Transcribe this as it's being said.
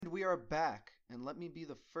we are back, and let me be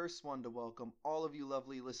the first one to welcome all of you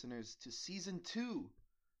lovely listeners to season two,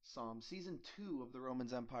 season two of the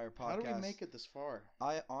Romans Empire How do we podcast. make it this far?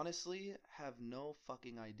 I honestly have no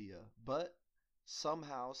fucking idea, but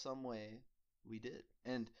somehow, some way, we did.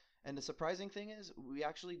 And the surprising thing is, we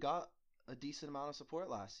actually got a decent amount of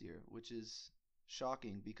support last year, which is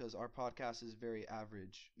shocking because our podcast is very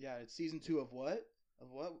average. Yeah, it's season 2 of what?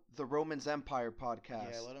 Of what? The Romans Empire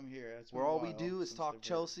podcast. Yeah, let them hear. It's where been a all we while do is since talk they've heard.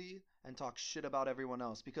 Chelsea and talk shit about everyone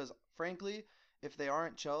else. Because frankly, if they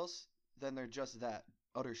aren't Chelsea, then they're just that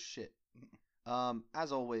utter shit.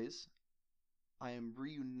 As always, I am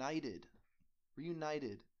reunited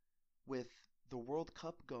with the World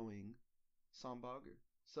Cup going Sam Bagger.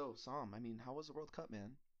 So Sam, I mean, how was the World Cup, man?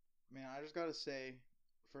 Man, I just gotta say,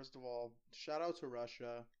 first of all, shout out to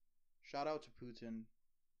Russia, shout out to Putin.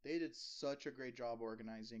 They did such a great job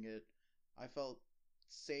organizing it. I felt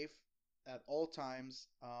safe at all times.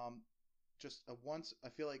 Just a once, I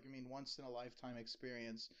feel like, once in a lifetime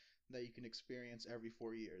experience that you can experience every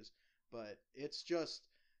 4 years. But it's just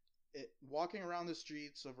walking around the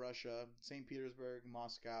streets of Russia, St. Petersburg,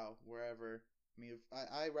 Moscow, wherever.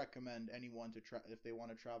 I recommend anyone to try if they want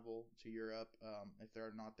to travel to Europe, if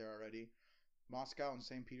they're not there already. Moscow and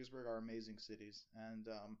St. Petersburg are amazing cities, and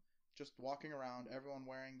just walking around, everyone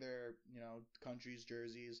wearing their country's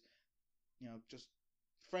jerseys, just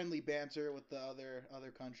friendly banter with the other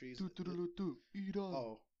countries.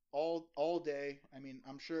 Oh, all day. I mean,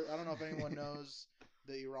 I'm sure I don't know if anyone knows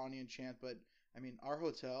the Iranian chant, but I mean, our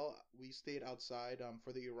hotel, we stayed outside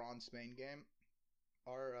for the Iran-Spain game.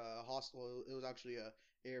 Our hostel, it was actually a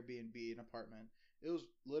Airbnb, an apartment. It was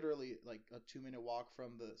literally like a 2-minute walk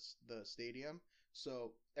from the stadium.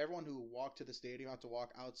 So everyone who walked to the stadium had to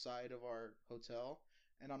walk outside of our hotel.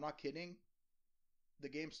 And I'm not kidding. The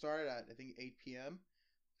game started at I think 8 p.m.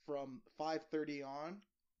 From 5:30 on,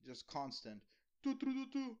 just constant.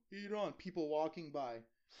 Iran, people walking by,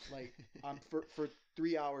 like for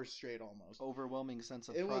 3 hours straight almost. Overwhelming sense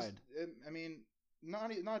of It was. pride. I mean,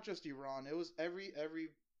 not just Iran. It was every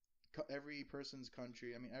person's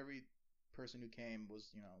country. I mean, every person who came was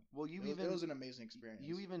Well, it was an amazing experience.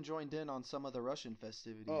 You even joined in on some of the Russian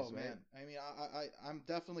festivities, Oh right? man, I mean, I'm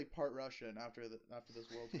definitely part Russian after this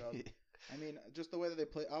World Cup. I mean, just the way that they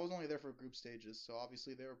play. I was only there for group stages, so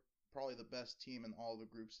obviously they were probably the best team in all the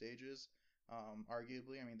group stages.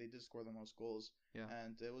 Arguably, I mean, they did score the most goals, Yeah.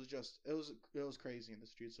 and it was crazy in the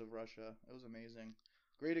streets of Russia. It was amazing,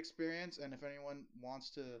 great experience. And if anyone wants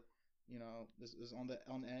to, this is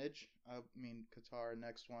on edge. I mean, Qatar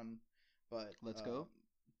next one, but Let's go.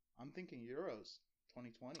 I'm thinking Euros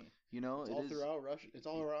 2020. It's all throughout Russia. It's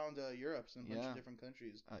all around Europe, in a bunch of Yeah. different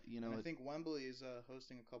countries. And I think Wembley is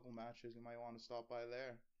hosting a couple matches. You might want to stop by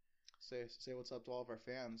there. Say what's up to all of our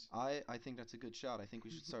fans. I think that's a good shout. I think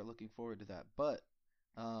we should start looking forward to that. But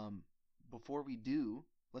before we do,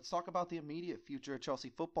 let's talk about the immediate future of Chelsea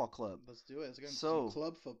Football Club. Let's do it. Let's get into some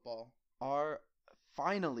club football. Our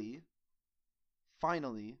finally,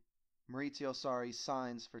 Maurizio Sarri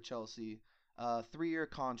signs for Chelsea, 3-year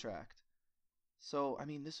contract. So, I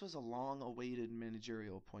mean, this was a long-awaited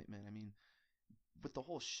managerial appointment. I mean, with the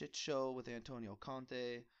whole shit show with Antonio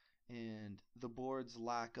Conte and the board's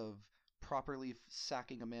lack of properly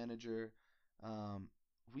sacking a manager,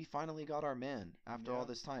 we finally got our man after all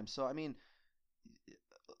this time. So, I mean,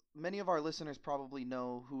 many of our listeners probably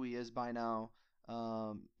know who he is by now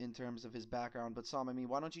in terms of his background. But Sam, I mean,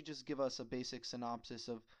 why don't you just give us a basic synopsis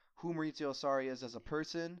of who Maurizio Sarri is as a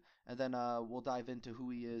person, and then we'll dive into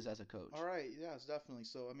who he is as a coach. All right, yes, definitely.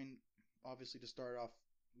 So, I mean, obviously to start off,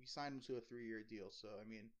 we signed him to a 3-year deal. So, I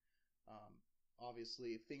mean,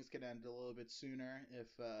 obviously things can end a little bit sooner if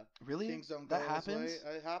really things don't go that happens. His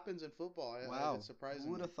way. It happens in football. Wow, it's surprising.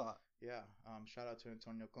 Who would have thought? Yeah. Shout out to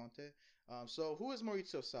Antonio Conte. So who is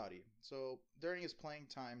Maurizio Sarri? So during his playing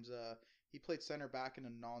times, he played center back in a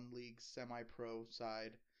non-league semi-pro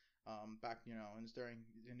side. Back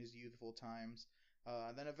in his youthful times,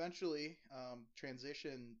 and then eventually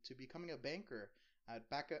transitioned to becoming a banker at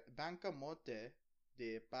Banca Monte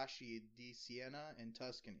de Paschi di Siena in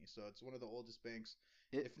Tuscany. So it's one of the oldest banks.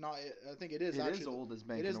 If not, I think it is. It actually is the oldest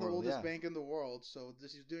bank. It is in the world, oldest yeah. bank in the world. So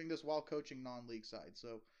he's doing this while coaching non-league side.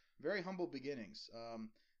 So very humble beginnings.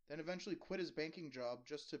 Then eventually quit his banking job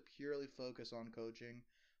just to purely focus on coaching.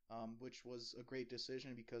 Which was a great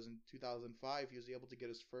decision because in 2005 he was able to get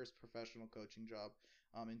his first professional coaching job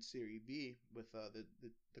in Serie B with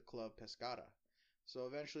the club Pescara. So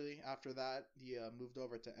eventually after that he moved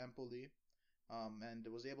over to Empoli and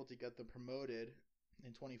was able to get them promoted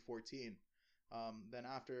in 2014. Then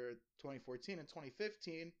after 2014 and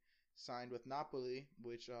 2015 signed with Napoli,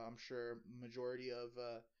 which I'm sure majority of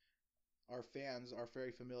our fans are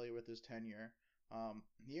very familiar with his tenure.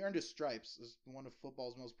 He earned his stripes as one of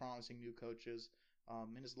football's most promising new coaches.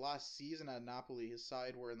 In his last season at Napoli, his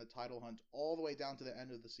side were in the title hunt all the way down to the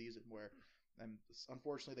end of the season, where, and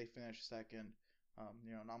unfortunately, they finished second.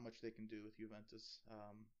 Not much they can do with Juventus.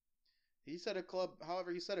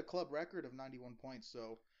 However, he set a club record of 91 points.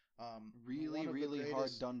 So, Really, one of the really hard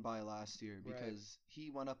greatest, done by last year right? because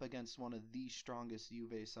he went up against one of the strongest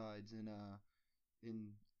Juve sides in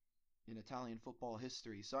in Italian football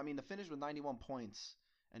history. So I mean, to finish with 91 points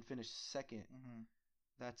and finish second, Hmm.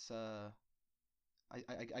 that's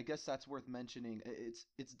I guess that's worth mentioning.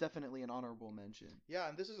 It's definitely an honorable mention. Yeah,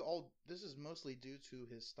 and this is mostly due to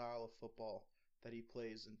his style of football that he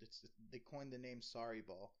plays, and they coined the name Sorry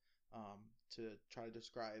Ball um, to try to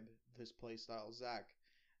describe his play style. Zach,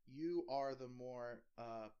 you are the more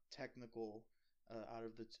technical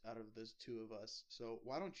out of those two of us. So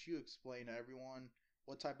why don't you explain to everyone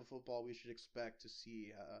what type of football we should expect to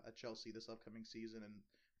see at Chelsea this upcoming season and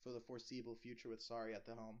for the foreseeable future with Sorry at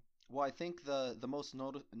the helm? Well, I think the most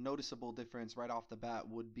noticeable difference right off the bat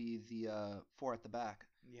would be the four at the back.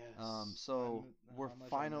 Yes, So we're how much I missed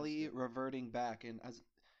finally it. reverting back, and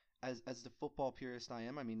as the football purist I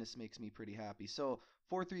am, I mean this makes me pretty happy. So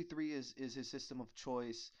 4-3-3 is his system of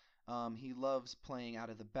choice. He loves playing out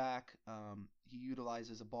of the back. He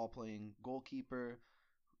utilizes a ball playing goalkeeper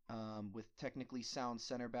with technically sound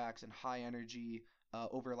center backs and high energy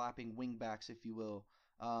overlapping wing backs, if you will.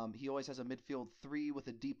 He always has a midfield three with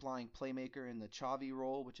a deep lying playmaker in the Xavi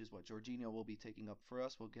role, which is what Jorginho will be taking up for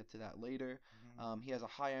us. We'll get to that later. Hmm. He has a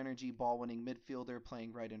high energy ball winning midfielder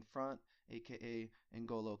playing right in front, aka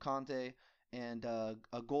N'Golo Kante, and a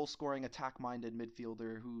goal scoring attack minded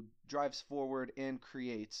midfielder who drives forward and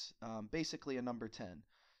creates, basically a number 10.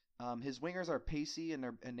 His wingers are pacey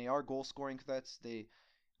and they are goal scoring threats.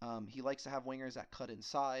 He likes to have wingers that cut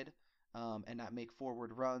inside and that make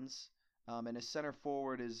forward runs. And his center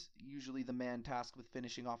forward is usually the man tasked with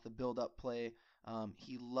finishing off the build up play.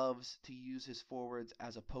 He loves to use his forwards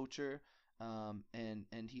as a poacher,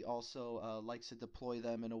 and he also likes to deploy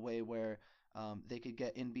them in a way where they could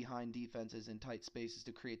get in behind defenses in tight spaces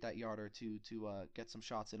to create that yard or two to get some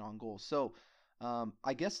shots in on goal. So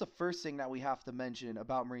I guess the first thing that we have to mention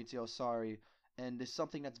about Maurizio Sarri, and is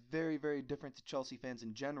something that's very, very different to Chelsea fans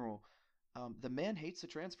in general, the man hates the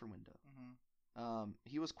transfer window. Hmm.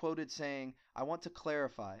 He was quoted saying, "I want to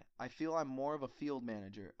clarify. I feel I'm more of a field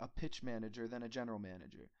manager, a pitch manager than a general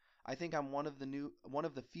manager. I think I'm one of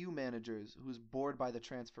the few managers who's bored by the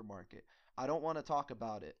transfer market. I don't want to talk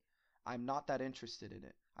about it. I'm not that interested in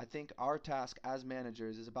it. I think our task as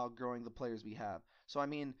managers is about growing the players we have." So I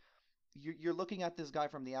mean, you're looking at this guy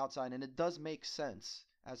from the outside, and it does make sense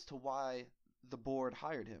as to why the board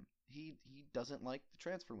hired him. He doesn't like the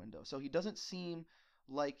transfer window, so he doesn't seem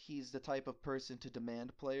like he's the type of person to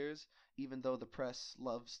demand players, even though the press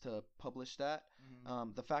loves to publish that.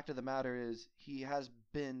 Hmm. The fact of the matter is, he has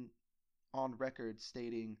been on record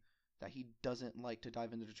stating that he doesn't like to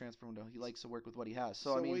dive into the transfer window. He likes to work with what he has.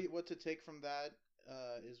 So I So mean, what to take from that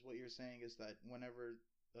is what you're saying is that whenever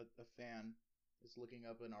a fan is looking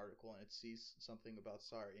up an article and it sees something about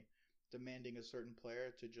Sorry, demanding a certain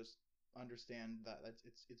player to just understand that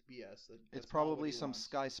it's BS. it's That's not what probably he some wants.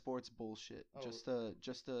 Sky Sports bullshit. Oh,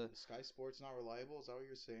 Just to Sky Sports not reliable? Is that what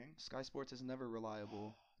you're saying? Sky Sports is never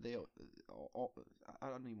reliable. They all, I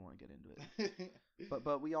don't even want to get into it.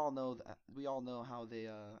 But we all know that we all know how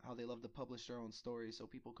they love to publish their own stories so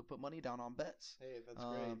people could put money down on bets. Hey, that's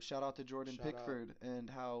great. Shout out to Jordan Shout out. Pickford and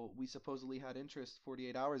how we supposedly had interest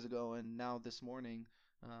 48 hours ago, and now this morning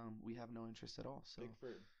we have no interest at all. So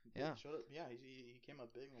Pickford. yeah, Shut up. Yeah, he came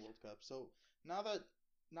up big in the World Cup. So now that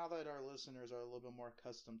now that our listeners are a little bit more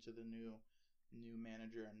accustomed to the new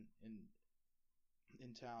manager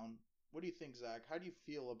in town, what do you think, Zach? How do you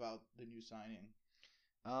feel about the new signing?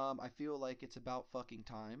 I feel like it's about fucking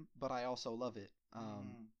time, but I also love it.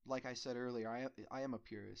 Mm-hmm. Like I said earlier, I am a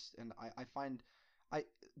purist, and I find I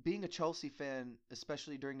being a Chelsea fan,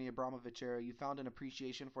 especially during the Abramovich era, you found an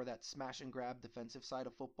appreciation for that smash and grab defensive side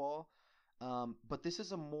of football. But this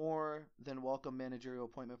is a more than welcome managerial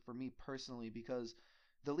appointment for me personally because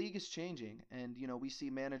the league is changing, and we see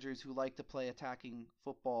managers who like to play attacking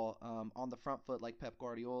football on the front foot, like Pep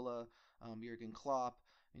Guardiola, Jurgen Klopp.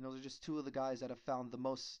 Those are just two of the guys that have found the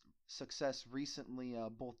most success recently,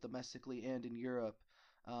 both domestically and in Europe.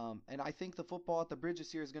 And I think the football at the Bridge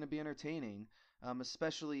this year is going to be entertaining,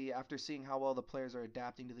 especially after seeing how well the players are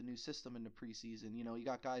adapting to the new system in the preseason. You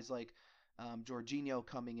got guys like Jorginho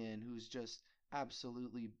coming in, who's just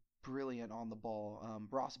absolutely brilliant on the ball.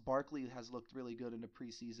 Ross Barkley has looked really good in the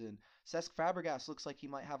preseason. Cesc Fabregas looks like he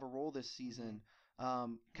might have a role this Mm-hmm. season. I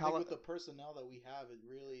think with the personnel that we have, it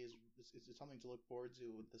really is. It's something to look forward to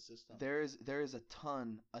with the system. There is a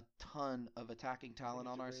ton of attacking I think talent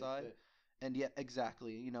it's on a our great side. fit. And yet,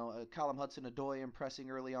 exactly, Callum Hudson-Odoi impressing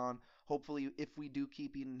early on. Hopefully, if we do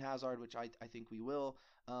keep Eden Hazard, which I think we will,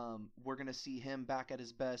 we're gonna see him back at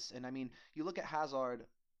his best. And I mean, you look at Hazard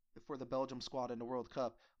for the Belgium squad in the World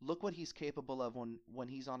Cup. Look what he's capable of when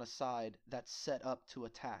he's on a side that's set up to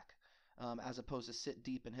attack, as opposed to sit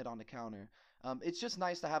deep and hit on the counter. It's just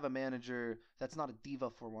nice to have a manager that's not a diva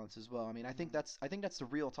for once as well. I mean, Hmm. I think that's the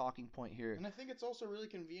real talking point here. And I think it's also really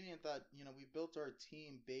convenient that we built our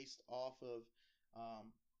team based off of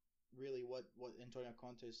um, really what Antonio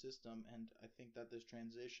Conte's system, and I think that this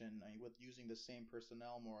transition, with using the same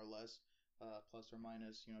personnel more or less, plus or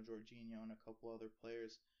minus, Jorginho and a couple other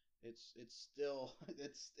players, it's still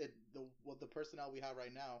the personnel we have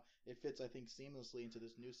right now. It fits, I think, seamlessly into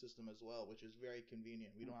this new system as well, which is very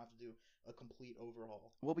convenient. We don't have to do a complete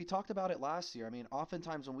overhaul. Well, we talked about it last year. I mean,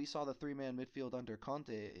 oftentimes when we saw the three-man midfield under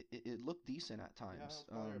Conte, it looked decent at Yeah, that times. was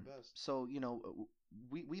probably our best. So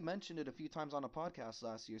we mentioned it a few times on a podcast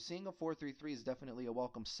last year. Seeing a 4-3-3 is definitely a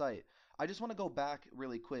welcome sight. I just want to go back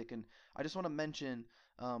really quick, and I just want to mention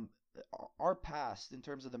um, our past in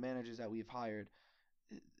terms of the managers that we've hired.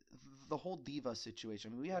 The whole diva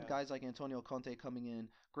situation. I mean, we had Yeah. guys like Antonio Conte coming in,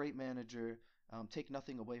 great manager. Take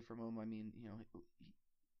nothing away from him. I mean,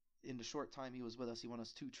 in the short time he was with us, he won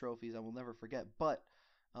us 2 trophies I will never forget. But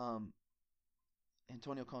um,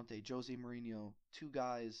 Antonio Conte, Jose Mourinho, two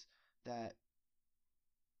guys that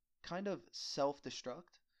kind of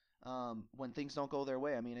self-destruct when things don't go their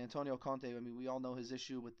way. I mean, Antonio Conte. I mean, we all know his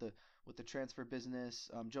issue with the transfer business.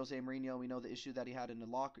 Jose Mourinho, we know the issue that he had in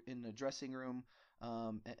the dressing room,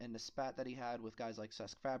 and the spat that he had with guys like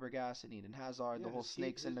Cesc Fabregas and Eden Hazard, Yeah, the and whole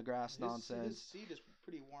snakes in the grass his nonsense. seat is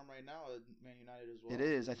pretty warm right now at Man United as It well.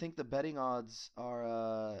 is. I think the betting odds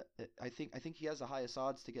are. I think he has the highest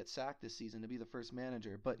odds to get sacked this season to be the first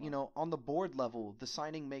manager. But Wow. on the board level, the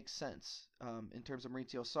signing makes sense in terms of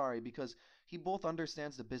Maurizio Sarri because he both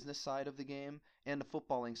understands the business side of the game and the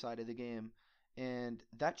footballing side of the game, and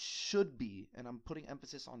that should be, and I'm putting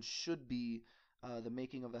emphasis on should be, the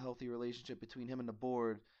making of a healthy relationship between him and the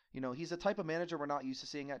board. He's the type of manager we're not used to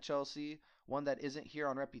seeing at Chelsea. One that isn't here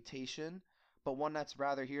on reputation, but one that's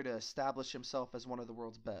rather here to establish himself as one of the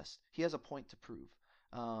world's best. He has a point to prove.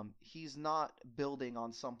 He's not building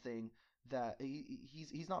on something that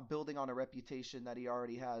he's not building on a reputation that he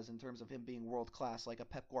already has in terms of him being world class, like a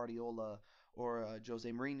Pep Guardiola or a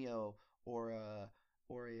Jose Mourinho or a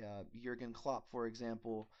Jurgen Klopp, for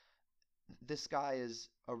example. This guy is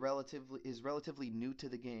relatively new to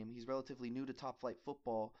the game. He's relatively new to top flight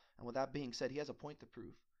football, and with that being said, he has a point to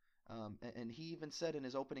prove. And he even said in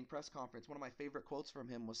his opening press conference, one of my favorite quotes from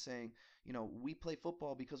him was saying, we play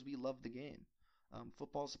football because we love the game.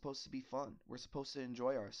 Football is supposed to be fun. We're supposed to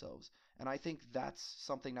enjoy ourselves. And I think that's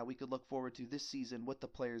something that we could look forward to this season with the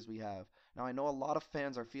players we have. Now, I know a lot of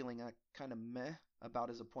fans are feeling kind of meh about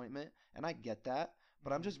his appointment, and I get that.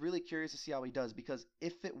 But I'm Hmm. just really curious to see how he does because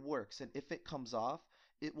if it works and if it comes off,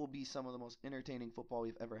 it will be some of the most entertaining football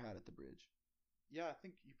we've ever had at the Bridge. Yeah, I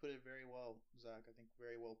think you put it very well, Zach. I think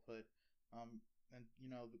very well put. Um, and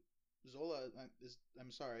Zola is.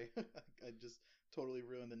 I'm sorry, I just totally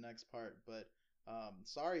ruined the next part. But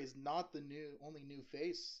sorry is not the only new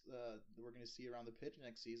face that we're going to see around the pitch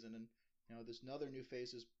next season. And this another new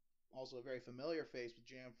face is also a very familiar face with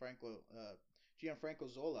Gianfranco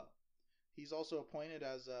Zola. He's also appointed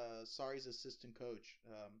as Sarri's assistant coach.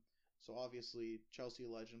 So obviously Chelsea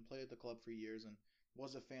legend, played at the club for years, and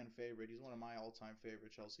was a fan favorite. He's one of my all-time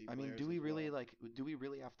favorite Chelsea I mean, players as well. do we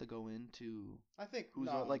really have to go into I think who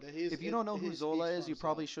Zola no, like if you his don't know who his Zola speaks for is, you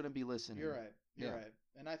probably himself. shouldn't be listening. You're right. You're Yeah. right.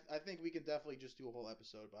 And I think we can definitely just do a whole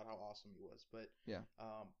episode about how awesome he was. But Yeah.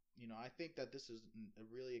 I think that this is a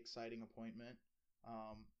really exciting appointment.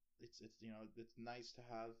 Um, it's nice to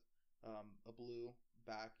have a blue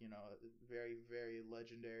back. Very very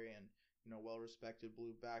legendary and well respected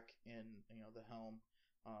blue back in the helm.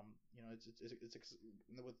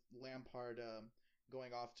 With Lampard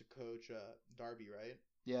going off to coach Derby, right?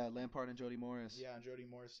 Yeah, Lampard and Jody Morris. Yeah, and Jody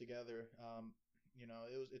Morris together.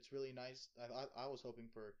 It's really nice. I was hoping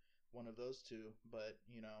for one of those two, but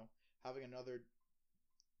having another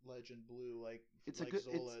legend blue It's a like good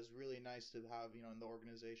Zola is really nice to have in the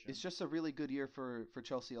organization. it's just a really good year for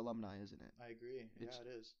Chelsea alumni, isn't it? I agree. It's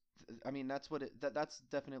Yeah, it is. I mean, that's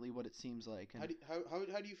definitely what it seems like. And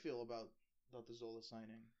How do you feel about the Zola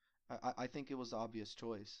signing? I think it was the obvious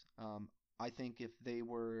choice. I think if they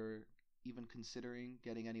were even considering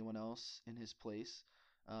getting anyone else in his place,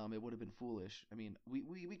 it would have been foolish. I mean,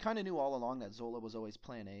 we kind of knew all along that Zola was always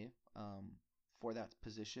plan A for that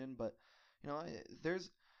position. But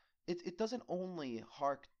there's it doesn't only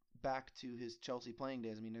hark back to his Chelsea playing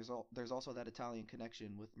days. I mean, there's also that Italian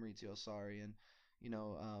connection with Maurizio Sarri, and you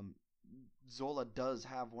know, Zola does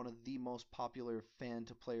have one of the most popular fan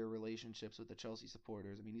to player relationships with the Chelsea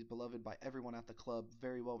supporters. I mean, he's beloved by everyone at the club,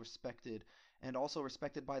 very well respected, and also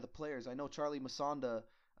respected by the players. I know Charlie Musonda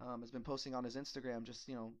has been posting on his Instagram just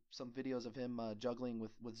some videos of him juggling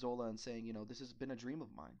with Zola and saying, this has been a dream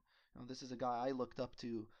of mine. This is a guy I looked up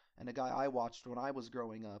to and a guy I watched when I was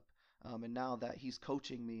growing up. And now that he's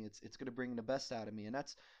coaching me, it's going to bring the best out of me, and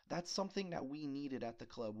that's something that we needed at the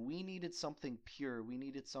club. We needed something pure. We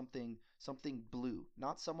needed something blue,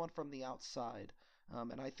 not someone from the outside.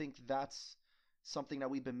 And I think that's something that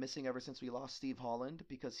we've been missing ever since we lost Steve Holland,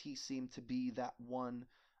 because he seemed to be that one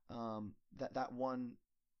that one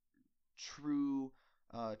true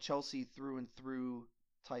Chelsea through and through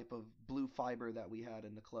type of blue fiber that we had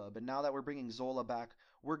in the club. And now that we're bringing Zola back,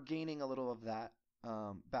 we're gaining a little of that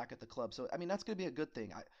back at the club. So I mean, that's going to be a good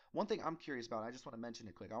thing. One thing I'm curious about, I just want to mention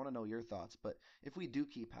it quick. I want to know your thoughts. But if we do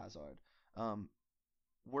keep Hazard, um,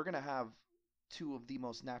 we're going to have two of the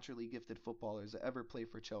most naturally gifted footballers that ever play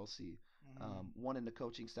for Chelsea. One in the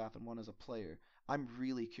coaching staff and one as a player. I'm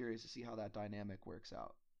really curious to see how that dynamic works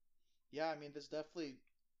out. Yeah, I mean, this definitely.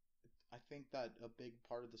 I think that a big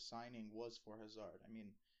part of the signing was for Hazard. I mean,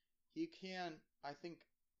 he can. I think.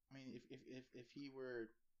 I mean, if he were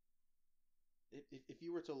if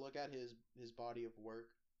you were to look at his body of work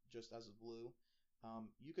just as a blue,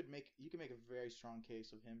 you could make a very strong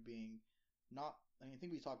case of him being not. I mean, I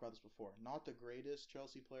think we talked about this before. Not the greatest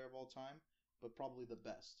Chelsea player of all time, but probably the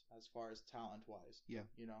best as far as talent wise. Yeah.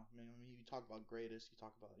 I mean, when you talk about greatest, you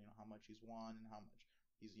talk about how much he's won and how much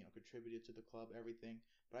he's contributed to the club, everything.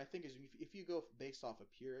 But I think if you go based off a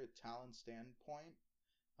pure talent standpoint,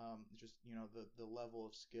 just the level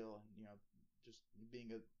of skill and just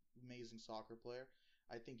being an amazing soccer player,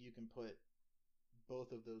 I think you can put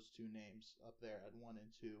both of those two names up there at 1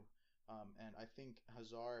 and 2. And I think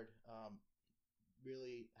Hazard,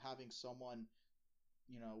 really having someone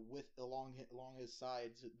with along his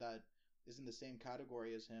sides that is in the same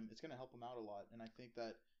category as him, it's going to help him out a lot. And I think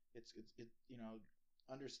that it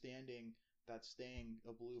understanding that staying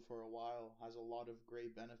a blue for a while has a lot of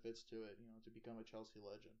great benefits to it, to become a Chelsea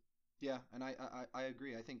legend. Yeah, and I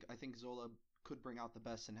agree. I think Zola could bring out the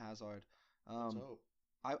best in Hazard. Let's hope.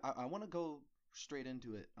 I want to go straight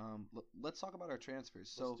into it. Let's talk about our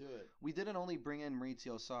transfers. Let's So do it. we didn't only bring in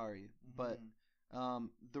Maurizio Sarri, but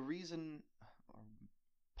the reason, or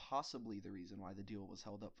possibly the reason why the deal was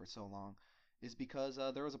held up for so long, is because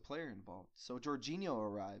there was a player involved. So Jorginho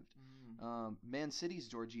arrived. Man City's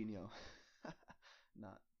Jorginho.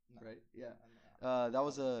 Not No. right. Yeah. No. That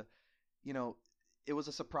was it was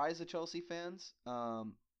a surprise to Chelsea fans.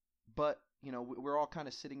 But we're all kind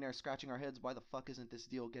of sitting there scratching our heads. Why the fuck isn't this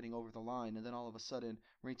deal getting over the line? And then all of a sudden,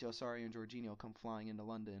 Maurizio Sarri and Jorginho come flying into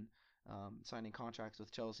London, signing contracts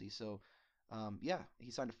with Chelsea. So, yeah,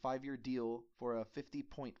 he signed a 5-year deal for a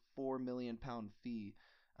 £50.4 million fee.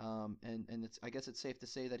 And I guess it's safe to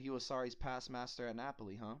say that he was Sarri's pass master at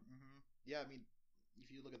Napoli, huh? Yeah, I mean,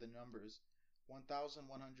 if you look at the numbers,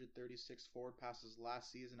 1,136 forward passes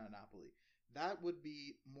last season at Napoli. That would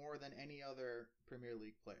be more than any other Premier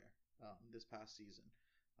League player this past season.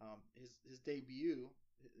 His debut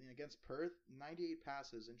against Perth, 98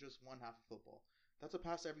 passes in just one half of football. That's a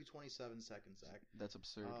pass every 27 seconds, Zach. That's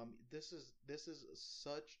absurd. This is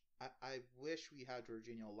such. I wish we had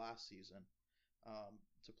Jorginho last season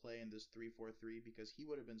to play in this 3-4-3, because he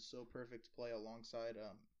would have been so perfect to play alongside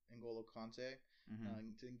N'Golo Kante,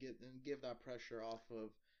 to give that pressure off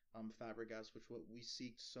of Fabregas, which what we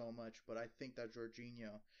seek so much. But I think that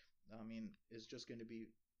Jorginho, I mean, is just going to be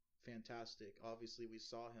fantastic. Obviously, we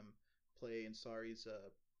saw him play in Sarri's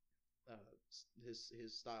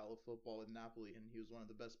his style of football in Napoli, and he was one of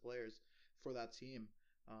the best players for that team.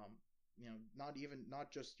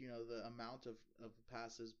 Not just the amount of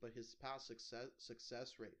passes, but his pass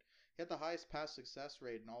success rate. He had the highest pass success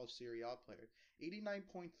rate in all of Serie A players,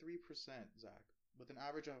 89.3%, Zach, with an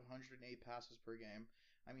average of 108 passes per game.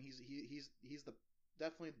 I mean, he's the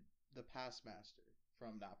definitely the pass master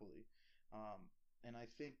from Napoli, and I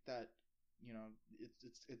think that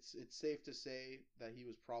it's safe to say that you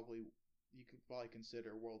could probably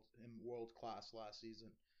consider world class last season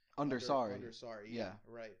under Sarri. Under Sarri, yeah,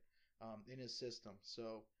 right, in his system.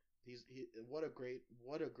 So what a great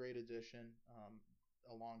addition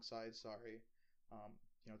alongside Sarri.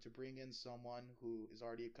 To bring in someone who is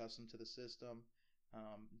already accustomed to the system,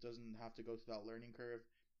 doesn't have to go through that learning curve,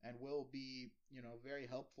 and will be very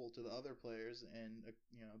helpful to the other players, and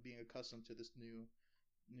being accustomed to this new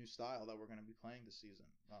new style that we're going to be playing this season.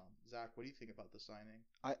 Zach, what do you think about the signing?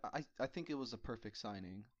 I think it was a perfect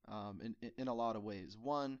signing in a lot of ways.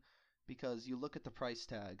 One, because you look at the price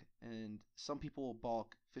tag, and some people will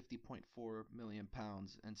balk 50.4 million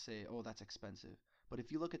pounds and say, oh, that's expensive. But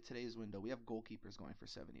if you look at today's window, we have goalkeepers going for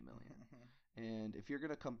 70 million. And if you're going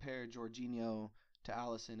to compare Jorginho to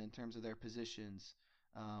Allison in terms of their positions,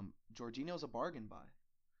 Jorginho's a bargain buy.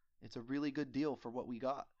 It's a really good deal for what we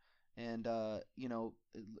got. And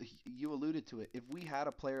you alluded to it. If we had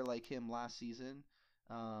a player like him last season,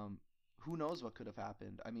 um, who knows what could have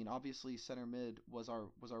happened? I mean, obviously center mid was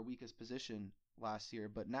our weakest position last year,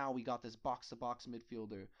 but now we got this box to box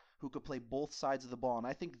midfielder who could play both sides of the ball, and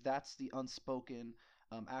I think that's the unspoken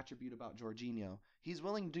attribute about Jorginho. He's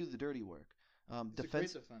willing to do the dirty work. He's a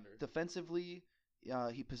great defender. Defensively,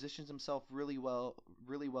 he positions himself really well.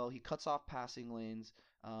 Really well. He cuts off passing lanes.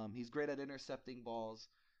 He's great at intercepting balls.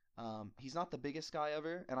 He's not the biggest guy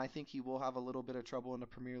ever, and I think he will have a little bit of trouble in the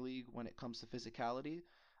Premier League when it comes to physicality.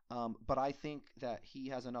 But I think that he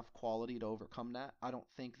has enough quality to overcome that. I don't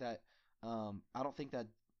think that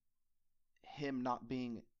him not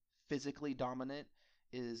being physically dominant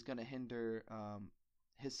is going to hinder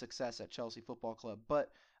his success at Chelsea Football Club.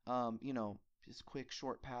 But his quick,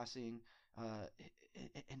 short passing,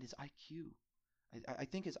 and his IQ. I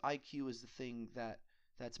think his IQ is the thing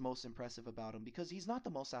that's most impressive about him because he's not the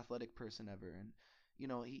most athletic person ever, and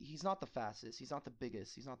he's not the fastest, he's not the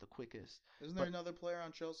biggest, he's not the quickest. Isn't there another player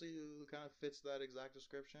on Chelsea who kind of fits that exact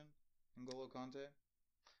description? N'Golo Kante?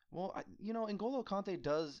 Well, N'Golo Kante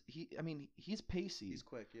does. He's pacey. He's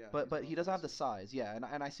quick, yeah. But he doesn't have the size, yeah.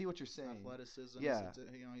 And I see what you're saying. Athleticism. Yeah.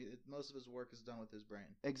 Most of his work is done with his brain.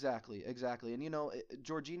 Exactly. And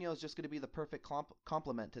Jorginho is just going to be the perfect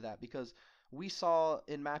complement to that because we saw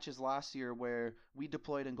in matches last year where we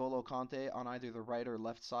deployed N'Golo Kante on either the right or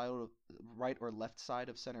left side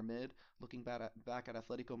of center mid, looking back at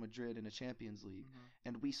Atletico Madrid in a Champions League,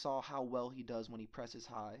 and we saw how well he does when he presses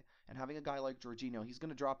high. And having a guy like Jorginho, he's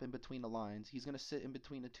going to drop in between the lines. He's going to sit in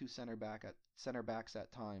between the two center backs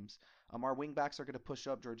at times. Our wing backs are going to push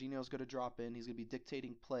up. Jorginho's going to drop in. He's going to be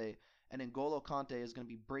dictating play. And N'Golo Kante is going to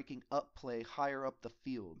be breaking up play higher up the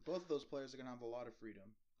field. Both of those players are going to have a lot of freedom.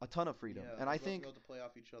 A ton of freedom. Yeah, and I think be able to play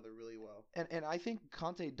off each other really well. And I think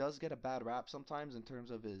Conte does get a bad rap sometimes in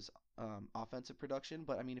terms of his offensive production.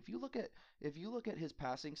 But I mean, if you look at his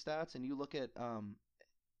passing stats and you look at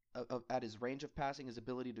his range of passing, his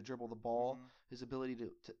ability to dribble the ball, his ability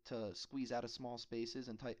to squeeze out of small spaces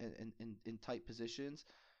and in tight positions,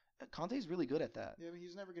 Conte's really good at that. Yeah, I mean,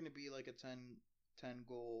 he's never going to be like a 10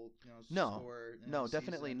 goal, scorer. No,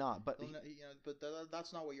 definitely season. not. But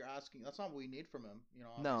that's not what you're asking. That's not what we need from him.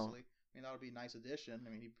 Obviously. No. I mean, that would be a nice addition.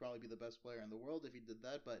 I mean, he'd probably be the best player in the world if he did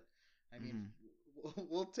that. But I mean,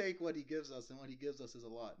 we'll take what he gives us, and what he gives us is a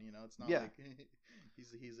lot. It's not like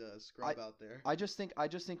he's a scrub out there. I just think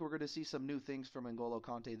we're going to see some new things from N'Golo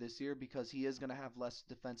Kante this year because he is going to have less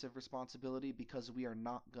defensive responsibility because we are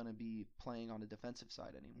not going to be playing on the defensive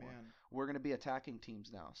side anymore. Man. We're going to be attacking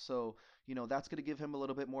teams now. So, that's going to give him a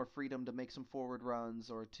little bit more freedom to make some forward runs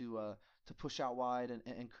or to push out wide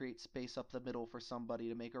and create space up the middle for somebody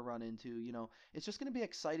to make a run into. It's just going to be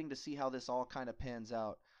exciting to see how this all kind of pans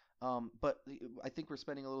out. But I think we're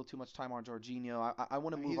spending a little too much time on Jorginho. I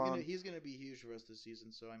want to move on. He's going to be huge for us this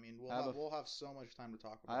season. So I mean, we'll have so much time to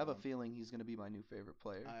talk about. I have a feeling he's going to be my new favorite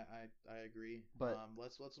player. I agree. But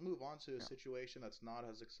let's move on to a situation that's not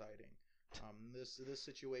as exciting. This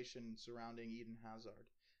situation surrounding Eden Hazard,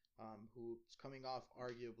 who's coming off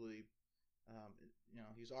arguably,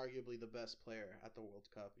 he's arguably the best player at the World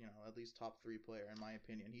Cup. At least top 3 player in my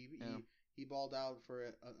opinion. He balled out for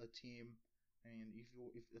a team. I mean,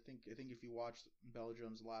 I think if you watched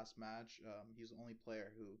Belgium's last match, he's the only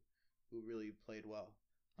player who really played well.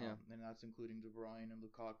 And that's including De Bruyne and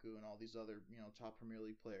Lukaku and all these other top Premier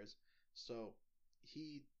League players. So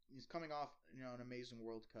he's coming off an amazing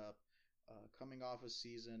World Cup, coming off a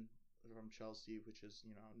season from Chelsea, which is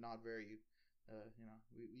not very.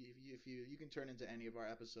 If you can turn into any of our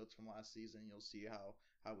episodes from last season, you'll see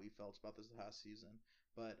how we felt about this last season.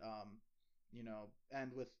 But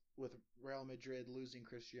and with Real Madrid losing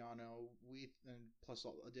Cristiano, and plus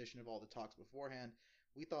addition of all the talks beforehand,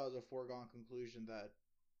 we thought it was a foregone conclusion that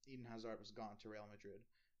Eden Hazard was gone to Real Madrid.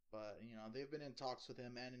 But they've been in talks with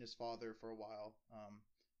him and his father for a while.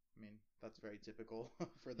 I mean, that's very typical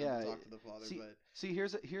for them to talk to the father.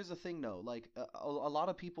 Here's the thing though. Like a lot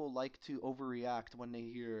of people like to overreact when they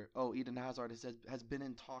hear, "Oh, Eden Hazard has been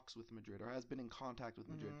in talks with Madrid or has been in contact with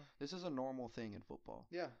Madrid." This is a normal thing in football.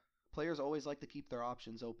 Yeah. players always like to keep their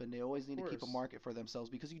options open. They Of always need to keep a course. market for themselves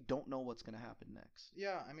because you don't know what's going to happen next.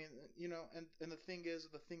 Yeah, I mean, and the thing is,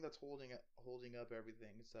 the thing that's holding up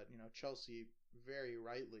everything is that Chelsea very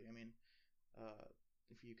rightly. I mean, uh,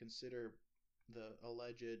 if you consider the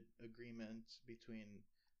alleged agreement between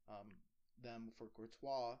um, them for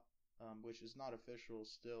Courtois, which is not official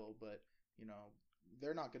still, but you know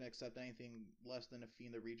they're not going to accept anything less than a fee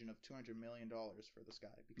in the region of $200 million for this guy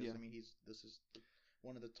because Yeah. I mean he's this is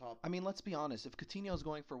one of the top. I mean, let's be honest. If Coutinho's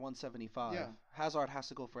going for 175, Yeah, Hazard has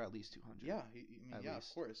to go for at least 200, yeah. I mean, at yeah, of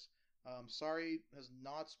least. course. Sorry has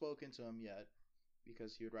not spoken to him yet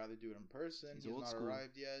because he would rather do it in person. He's He's old not school.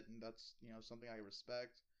 arrived yet, and that's something I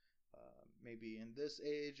respect. Maybe in this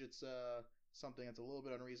age, it's something that's a little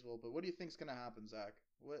bit unreasonable. But what do you think's gonna happen, Zach?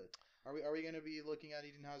 What are we gonna be looking at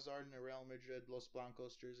Eden Hazard in a Real Madrid Los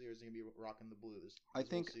Blancos jersey, or is he gonna be rocking the blue I this whole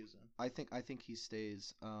think, season? I think he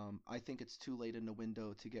stays. I think it's too late in the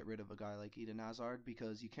window to get rid of a guy like Eden Hazard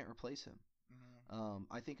because you can't replace him. Hmm.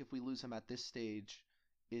 I think if we lose him at this stage,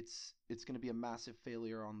 it's going to be a massive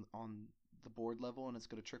failure on the board level, and it's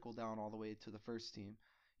going to trickle down all the way to the first team.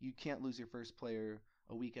 You can't lose your first player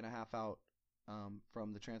a week and a half out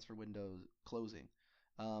from the transfer window closing.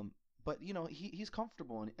 Um, but he's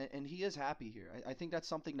comfortable and he is happy here. I think that's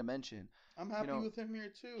something to mention. I'm You happy know, with him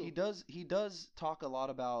here he too. does talk a lot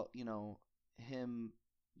about him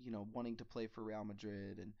wanting to play for Real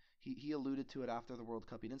Madrid, and he alluded to it after the World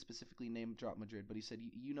Cup. He didn't specifically name drop Madrid, but he said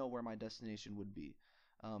you know where my destination would be.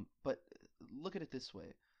 But look at it this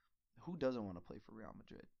way: who doesn't want to play for Real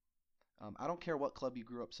Madrid? I don't care what club you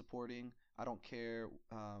grew up supporting. I don't care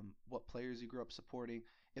what players you grew up supporting.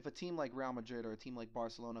 If a team like Real Madrid or a team like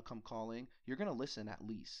Barcelona come calling, you're gonna listen at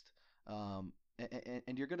least,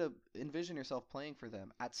 and you're gonna envision yourself playing for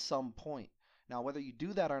them at some point. Now, whether you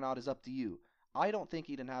do that or not is up to you. I don't think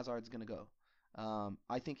Eden Hazard's gonna go.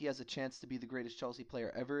 I think he has a chance to be the greatest Chelsea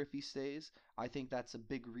player ever if he stays. I think that's a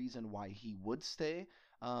big reason why he would stay.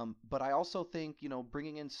 But I also think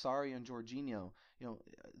bringing in Sarri and Jorginho,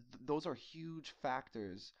 those are huge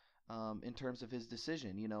factors in terms of his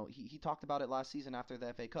decision. He talked about it last season after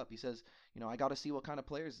the FA Cup. He says, I got to see what kind of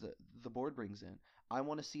players the board brings in. I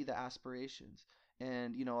want to see the aspirations.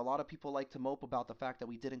 And, a lot of people like to mope about the fact that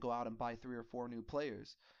we didn't go out and buy 3 or 4 new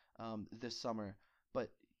players this summer. But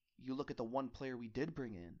you look at the one player we did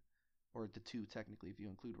bring in, or the two technically if you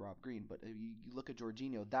include Rob Green, but you look at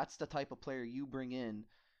Jorginho, that's the type of player you bring in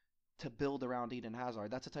to build around Eden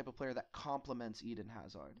Hazard. That's the type of player that complements Eden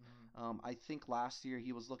Hazard. Hmm. I think last year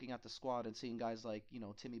he was looking at the squad and seeing guys like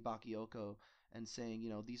Timmy Bakayoko and saying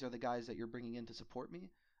these are the guys that you're bringing in to support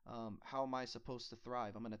me. How am I supposed to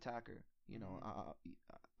thrive? I'm an attacker. Hmm.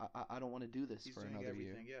 I don't want to do this He's for doing another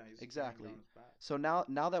year. everything. Yeah, he's carrying it on Exactly. his back. So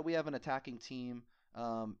now that we have an attacking team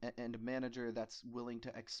and a manager that's willing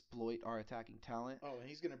to exploit our attacking talent, Oh, and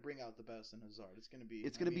he's gonna bring out the best in Hazard. It's gonna be.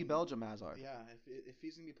 it's I going to be mean, Belgium Hazard. yeah. If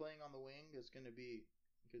he's gonna be playing on the wing, it's gonna be.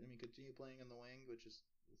 I mean, continue playing on the wing, which is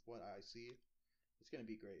what I see. It's gonna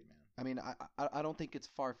be great, man. I mean, I don't think it's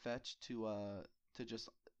far fetched to just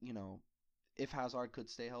if Hazard could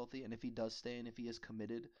stay healthy and if he does stay and if he is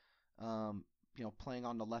committed, um, playing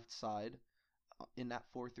on the left side in that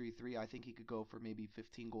 4-3-3, I think he could go for maybe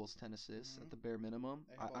 15 goals, 10 assists Hmm. at the bare minimum.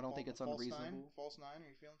 Hey, how I about don't think it's false nine? unreasonable. False nine? Are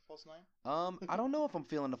you feeling false nine? I don't know if I'm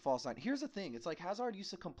feeling the false nine. Here's the thing: it's like Hazard used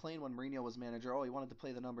to complain when Mourinho was manager. Oh, he wanted to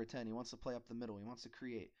play the number 10. He wants to play up the middle. He wants to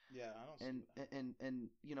create. Yeah, I don't see And that. and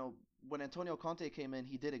when Antonio Conte came in,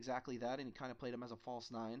 he did exactly that, and he kind of played him as a false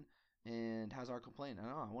nine. And Hazard complained,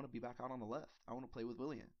 I want to be back out on the left. I want to play with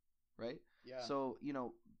Willian, right? Yeah. So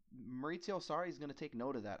Maurizio Sarri is going to take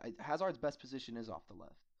note of that. Hazard's best position is off the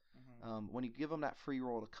left. Hmm. When you give him that free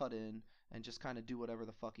role to cut in and just kind of do whatever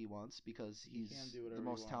the fuck he wants because He can he's do the whatever he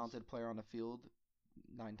most wants. talented player on the field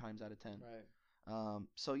 9 times out of 10. Right.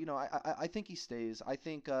 So I think he stays. I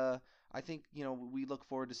think we look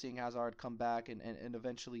forward to seeing Hazard come back and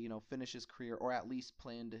eventually finish his career or at least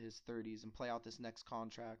play into his 30s and play out this next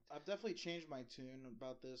contract. I've definitely changed my tune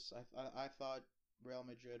about this. I thought Real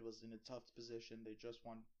Madrid was in a tough position. They just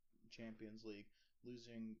won Champions League,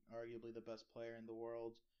 losing arguably the best player in the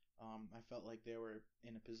world. I felt like they were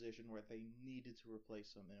in a position where they needed to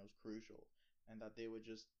replace him, and it was crucial, and that they would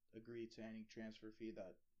just agree to any transfer fee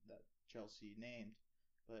that Chelsea named.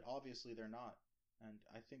 But obviously, they're not. And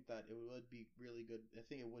I think that it would be really good. I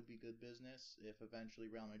think it would be good business if eventually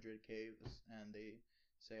Real Madrid caves and they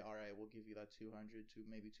say, all right, we'll give you that 200 to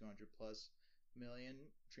maybe 200 plus million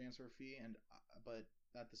transfer fee. And but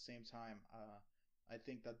at the same time, I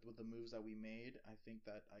think that with the moves that we made, I think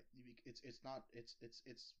that it's not it's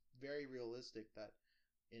very realistic that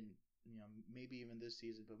in maybe even this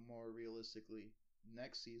season, but more realistically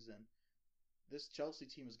next season, this Chelsea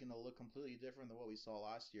team is going to look completely different than what we saw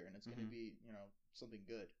last year, and it's going to Hmm. be something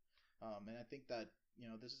good. And I think that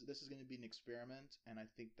this is going to be an experiment, and I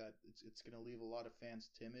think that it's going to leave a lot of fans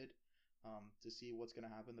timid to see what's going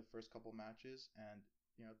to happen the first couple matches, and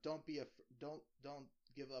don't be a don't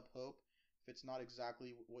give up hope if it's not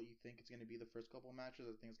exactly what you think it's going to be the first couple matches.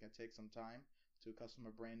 I think it's going to take some time to accustom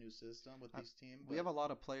a brand new system with Uh, this team, we have but a lot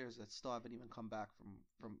of players that still haven't even come back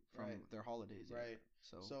from right. their holidays yet. Right.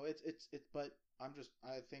 So So but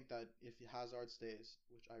I think that if Hazard stays,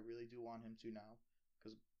 which I really do want him to now,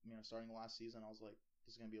 because starting last season I was like,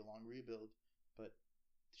 this is gonna be a long rebuild, but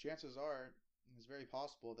chances are it's very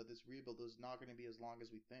possible that this rebuild is not going to be as long as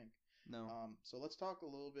we think. no, So let's talk a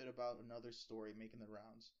little bit about another story making the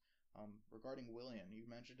rounds regarding Willian. You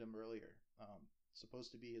mentioned him earlier.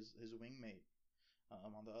 Supposed to be his wingmate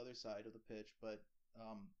on the other side of the pitch. But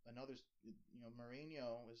another,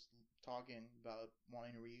 Mourinho is talking about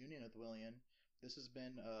wanting a reunion with Willian. This has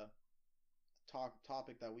been a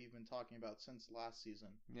topic that we've been talking about since last season.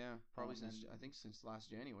 yeah, probably And since I think since last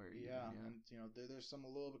January. yeah, Even, and there's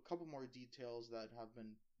a couple more details that have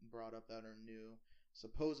been brought up that are new.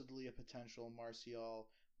 Supposedly a potential Martial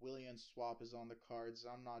Willian swap is on the cards.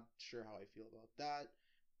 I'm not sure how I feel about that,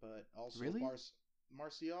 but also Really?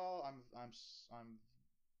 Martial, I'm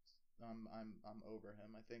over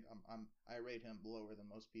him. I think I rate him lower than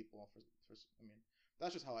most people for I mean,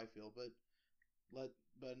 that's just how I feel, let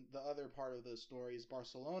but the other part of the story is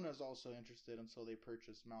Barcelona is also interested until they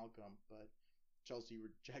purchase Malcolm, but Chelsea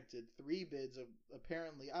rejected three bids of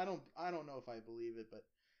apparently I don't know if I believe it, but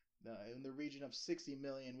in the region of 60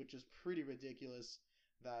 million, which is pretty ridiculous.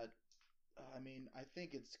 That I mean, I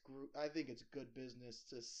think it's good business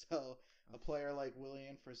to sell a player like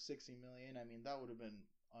Willian for 60 million. I mean, that would have been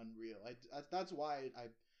unreal. That's why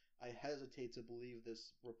I hesitate to believe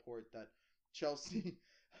this report that Chelsea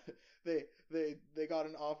they got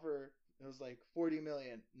an offer. It was like 40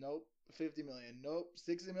 million. Nope. 50 million. Nope.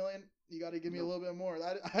 60 million. You got to give me a No, little bit more.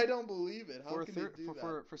 I don't believe it. How for a can they third do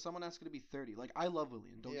that? for someone that's gonna be 30. Like I love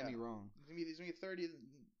Willian. Don't get Yeah. me wrong. He's gonna be 30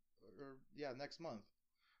 or yeah, next month.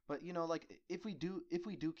 But like if we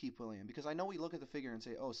do keep Willian, because I know we look at the figure and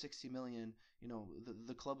say, oh, 60 million,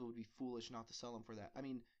 the club would be foolish not to sell him for that. I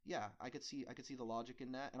mean, yeah, I could see the logic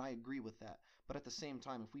in that, and I agree with that. But at the same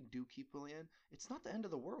time, if we do keep Willian, it's not the end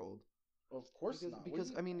of the world. Of course because not. What do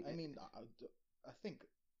because you? I mean, I mean, I think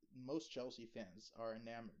most Chelsea fans are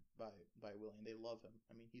enamored by Willian. They love him.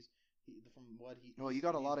 I mean, he from what well, you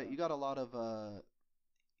got a lot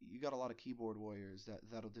of keyboard warriors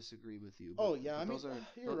that'll disagree with you, but Oh yeah, I but mean, those are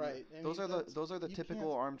you're those, right. I those mean, are the that's those are the you can't.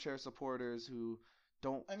 typical armchair supporters who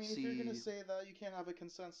don't I mean, if you're gonna see. say that, you can't have a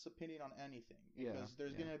consensus opinion on anything Yeah, because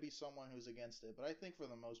there's yeah. gonna be someone who's against it. But I think for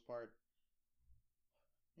the most part,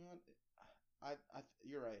 you know,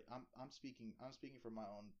 you're right. I'm speaking for my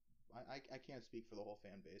own. I can't speak for the whole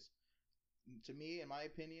fan base. To me, in my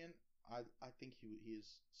opinion, I think he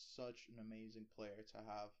is such an amazing player to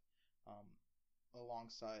have um,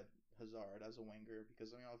 alongside Hazard as a winger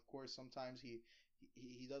because I mean, of course, sometimes he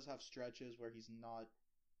does have stretches where he's not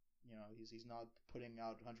he's not putting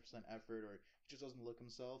out 100% effort or he just doesn't look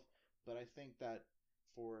himself. But I think that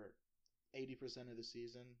for 80% of the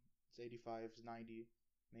season, it's 85, 90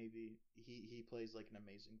 maybe, he plays like an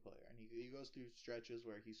amazing player. And he goes through stretches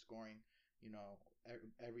where he's scoring,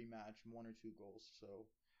 every match, one or two goals. So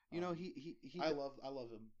You know, um, I love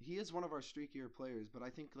him. he is one of our streakier players, but I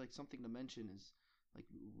think like something to mention is like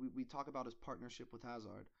we talk about his partnership with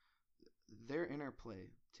Hazard, their interplay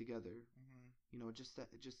together. Hmm. Just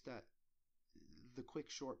that the quick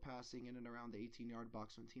short passing in and around the 18-yard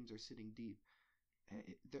box when teams are sitting deep.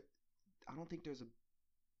 I don't think there's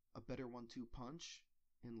a better 1-2 punch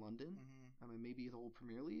in London. Hmm. I mean, maybe the whole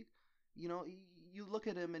Premier League. You look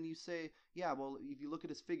at him and you say, yeah, well, if you look at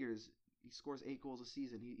his figures, he scores 8 goals a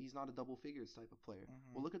season. He's not a double figures type of player.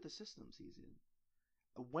 Well, Hmm. look at the systems he's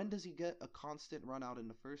in. When does he get a constant run out in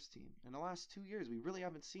the first team? In the last 2 years, we really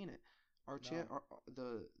haven't seen it. No.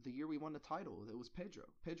 The year we won the title, it was Pedro.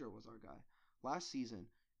 Pedro was our guy. Last season,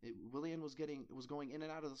 Willian was going in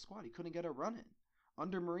and out of the squad. He couldn't get a run in.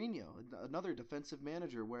 Under Mourinho, another defensive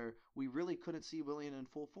manager, where we really couldn't see Willian in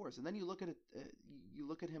full force. And then you look at it, you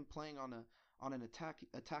look at him playing on an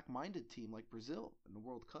attack minded team like Brazil in the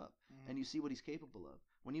World Cup, Hmm. and you see what he's capable of.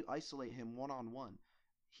 When you isolate him one on one,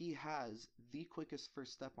 he has the quickest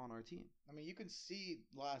first step on our team. I mean, you can see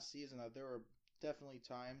last season that there were definitely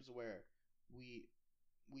times where we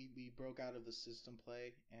we broke out of the system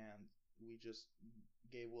play and we just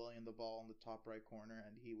gave William the ball in the top right corner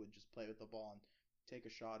and he would just play with the ball and take a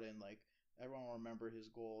shot in. Like everyone will remember his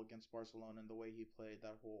goal against Barcelona and the way he played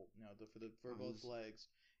that whole, for both legs.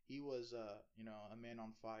 He was a man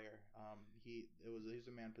on fire. He was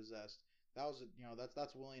a man possessed. That was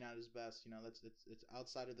that's Willian at his best. It's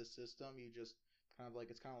outside of the system. You just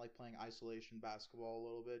it's kind of like playing isolation basketball a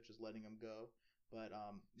little bit, just letting him go. But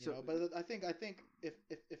but I think if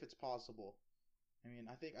it's possible, I mean,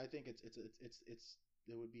 I think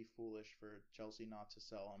it would be foolish for Chelsea not to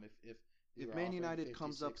sell him if we If were Man offering United 50,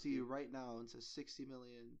 comes up to 60. you right now and says 60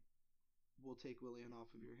 million, we'll take Willian off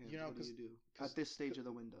of your hands. What do Cause, you do cause, at this stage of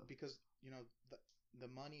the window? because the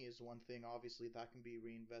money is one thing. Obviously, that can be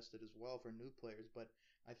reinvested as well for new players. But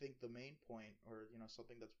I think the main point, or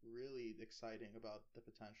something that's really exciting about the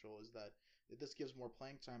potential, is that this gives more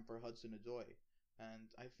playing time for Hudson Odoi, and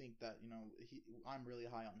I think that I'm really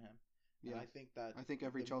high on him. And Yeah, I think that I think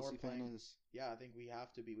every the more Chelsea fan playing, is. yeah, I think we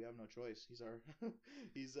have to be. We have no choice. He's our,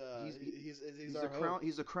 he's He's he, he's he's our a crown. hope.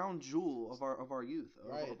 He's a crown jewel of our youth,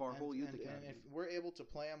 Right, of our whole youth and if academy. we're able to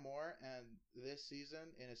play him more, and this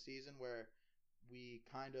season, in a season where we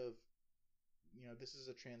kind of, this is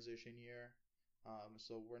a transition year,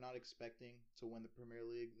 so we're not expecting to win the Premier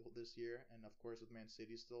League this year, and of course with Man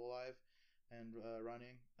City still alive and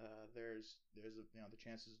running, there's the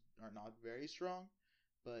chances are not very strong,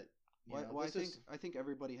 but Well, this is I think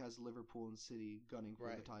everybody has Liverpool and City gunning for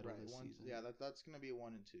the title right this one season. yeah that's gonna be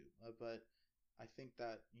 1 and 2, but I think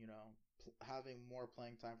that having more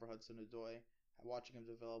playing time for Hudson Odoi, watching him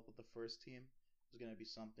develop with the first team is going to be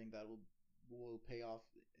something that will pay off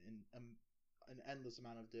in an endless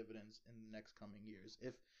amount of dividends in the next coming years.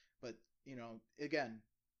 But again,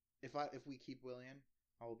 if we keep Willian,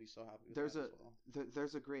 I will be so happy with There's that a as well.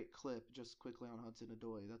 there's a great clip just quickly on Hudson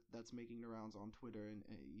Odoi that's making the rounds on Twitter, and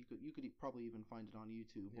you could probably even find it on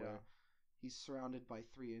YouTube Yeah, where he's surrounded by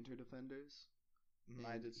three Inter defenders,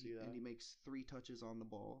 I and did see that. he makes three touches on the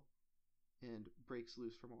ball, and breaks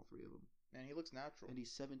loose from all three of them. Man, he looks natural. And he's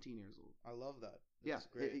 17 years old. I love that. Yeah, It's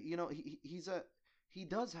great. he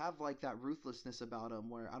does have like that ruthlessness about him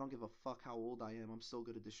where I don't give a fuck how old I am, I'm still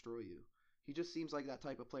gonna destroy you. He just seems like that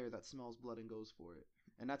type of player that smells blood and goes for it.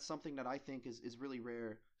 And that's something that I think is really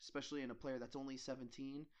rare, especially in a player that's only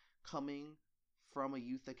 17, coming from a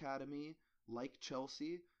youth academy like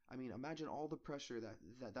Chelsea. I mean, imagine all the pressure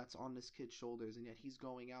that's on this kid's shoulders, and yet he's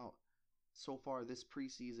going out so far this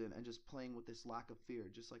preseason and just playing with this lack of fear,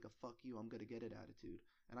 just like a "fuck you, I'm gonna get it" attitude.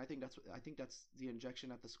 And I think that's the injection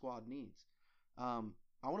that the squad needs.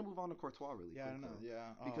 I want to move on to Courtois really Yeah, I quick don't know. though,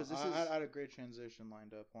 Yeah, because this is I had a great transition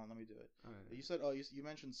lined up. Hold on, let me do it. all right. You said, you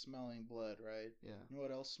mentioned smelling blood, right? Yeah. You know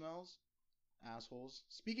what else smells? Assholes.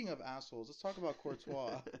 Speaking of assholes, let's talk about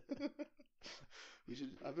Courtois. We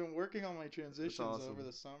should. I've been working on my transitions awesome. over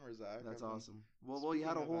the summer, Zach. That's I've been- awesome. Well, you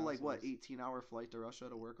had a Speaking of whole like what assholes. 18-hour flight to Russia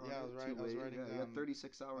to work on Yeah, it. I was writing You down. had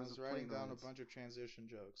 36 I hours was of writing plane down rides. a bunch of transition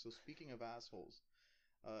jokes. So speaking of assholes,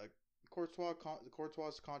 uh,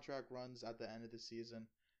 Courtois' contract runs at the end of the season.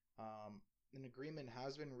 An agreement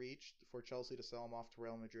has been reached for Chelsea to sell him off to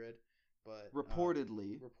Real Madrid, but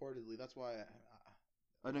Reportedly, that's why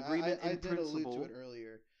an agreement I in did allude principle. to it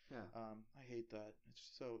earlier. Yeah. I hate that. It's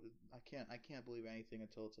so I can't believe anything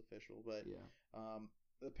until it's official. But Yeah.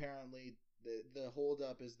 apparently the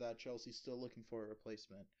holdup is that Chelsea's still looking for a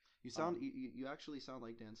replacement. You actually sound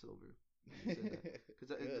like Dan Silver.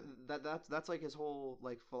 Because that's like his whole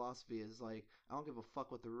like philosophy is like, I don't give a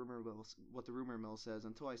fuck what the rumor mill says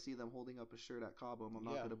until I see them holding up a shirt at Cobham. I'm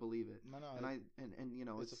not Yeah. gonna believe it. No, And you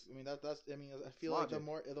know it's. it's I mean that's. I mean I feel like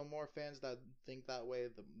logic. the more fans that think that way,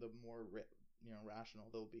 the more rational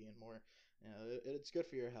they'll be, and more. It's good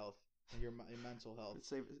for your health and your mental health.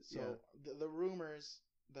 So The rumors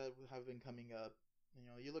that have been coming up,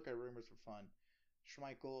 you look at rumors for fun.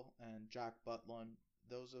 Schmeichel and Jack Butland,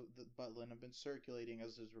 those of the Butland have been circulating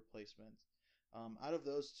as his replacement. Out of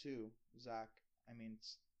those two, Zach, I mean,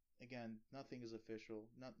 again, nothing is official.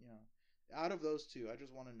 Not out of those two, I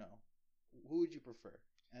just want to know, who would you prefer?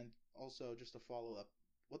 And also, just to follow up,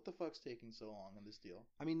 what the fuck's taking so long in this deal?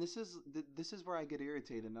 I mean, this is where I get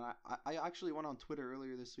irritated, and I actually went on Twitter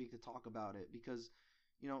earlier this week to talk about it because,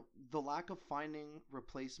 the lack of finding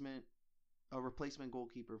a replacement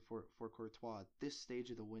goalkeeper for Courtois at this stage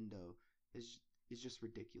of the window is just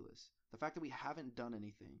ridiculous. The fact that we haven't done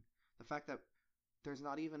anything, the fact that there's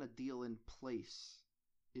not even a deal in place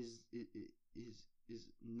is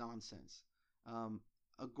nonsense.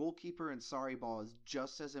 A goalkeeper in Sarri ball is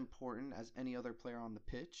just as important as any other player on the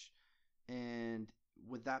pitch. And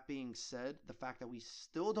with that being said, the fact that we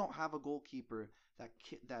still don't have a goalkeeper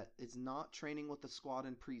that is not training with the squad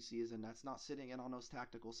in preseason, that's not sitting in on those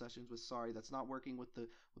tactical sessions with Sarri, that's not working with the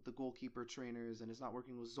goalkeeper trainers, and is not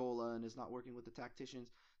working with Zola, and is not working with the tacticians,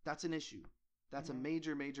 That's an issue. That's a Mhm.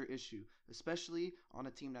 major, major issue, especially on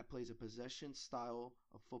a team that plays a possession style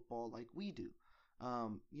of football like we do.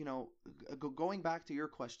 You know, going back to your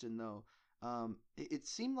question though, it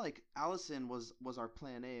seemed like Allison was our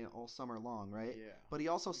plan A all summer long, right? Yeah, But he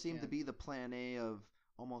also you seemed to can't. be the plan A of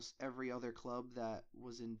almost every other club that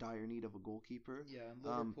was in dire need of a goalkeeper. Yeah, and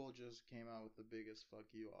Um, Liverpool just came out with the biggest fuck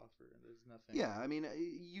you offer. There's nothing. yeah, I mean,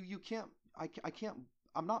 you can't. I can't.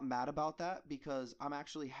 I'm not mad about that because I'm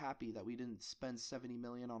actually happy that we didn't spend 70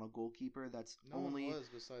 million on a goalkeeper. That's No one only was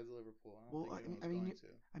besides Liverpool. I don't well. think anyone was I mean, going to.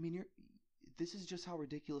 I mean, you're. This is just how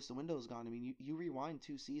ridiculous the window's gone. I mean, you rewind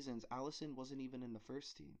 2 seasons. Allison wasn't even in the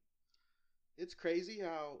first team, It's crazy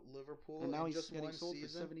how and Liverpool now in he's just getting one sold for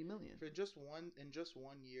season, 70 million. for just one in just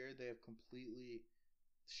 1 year, they have completely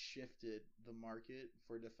shifted the market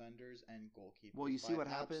for defenders and Well, goalkeepers you see by what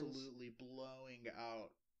happens. absolutely blowing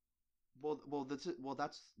out.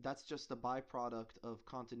 That's just a byproduct of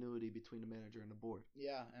continuity between the manager and the board.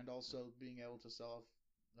 Yeah, and also being able to sell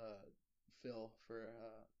uh, Phil for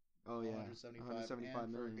Oh yeah, 175 175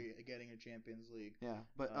 and for million. getting a Champions League, Yeah,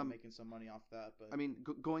 but making some money off that. But I mean,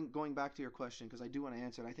 going back to your question because I do want to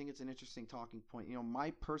answer it. I think it's an interesting talking point. You know,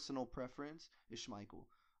 my personal preference is Schmeichel.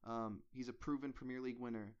 He's a proven Premier League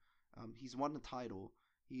winner. He's won the title.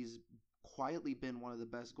 He's quietly been one of the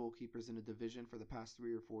best goalkeepers in the division for the past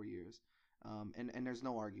 3 or 4 years, and there's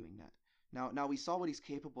no arguing that. Now we saw what he's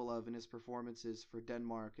capable of in his performances for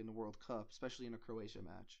Denmark in the World Cup, especially in a Croatia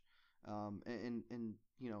match. And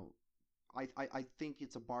you know, I think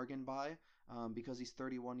it's a bargain buy because he's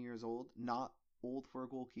 31 years old, not old for a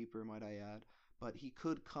goalkeeper, might I add. But he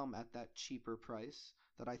could come at that cheaper price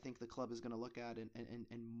that I think the club is going to look at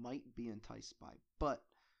and might be enticed by. But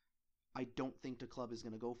I don't think the club is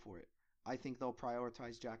going to go for it. I think they'll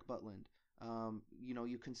prioritize Jack Butland. You know,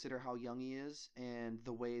 you consider how young he is and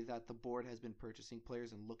the way that the board has been purchasing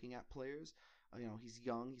players and looking at players. You know, he's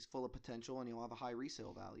young, he's full of potential, and he'll have a high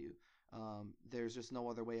resale value. There's just no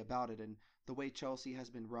other way about it. And the way Chelsea has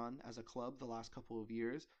been run as a club the last couple of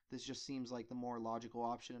years, this just seems like the more logical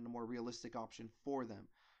option and the more realistic option for them.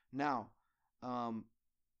 Now, um,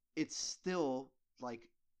 it's still like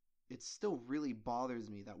it still really bothers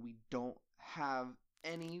me that we don't have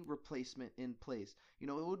any replacement in place. You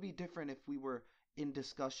know, it would be different if we were in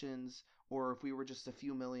discussions or if we were just a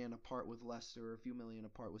few million apart with Leicester or a few million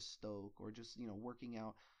apart with Stoke or just, you know, working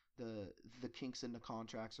out the the kinks in the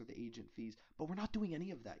contracts or the agent fees. But we're not doing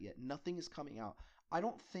any of that yet. Nothing is coming out. I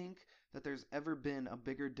don't think that there's ever been a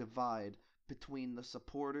bigger divide between the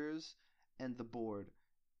supporters and the board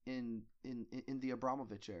in the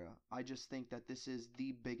Abramovich era. I just think that this is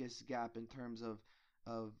the biggest gap in terms of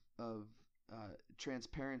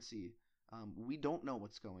transparency. We don't know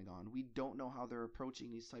what's going on. We don't know how they're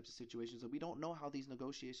approaching these types of situations, and we don't know how these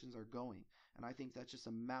negotiations are going. And I think that's just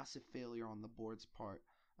a massive failure on the board's part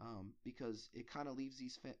because it kind of leaves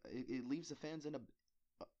it leaves the fans in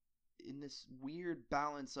this weird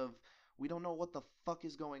balance of we don't know what the fuck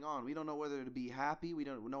is going on. We don't know whether to be happy. We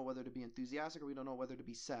don't know whether to be enthusiastic, or we don't know whether to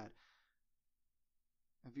be sad.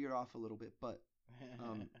 I veered off a little bit, but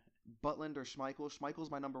um, Butland or Schmeichel.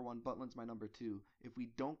 Schmeichel's my number one. Butland's my number two. If we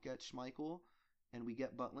don't get Schmeichel and we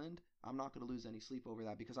get Butland, I'm not going to lose any sleep over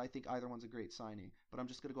that because I think either one's a great signing. But I'm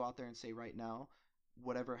just going to go out there and say right now,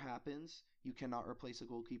 whatever happens, you cannot replace a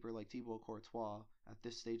goalkeeper like Thibaut Courtois at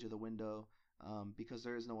this stage of the window because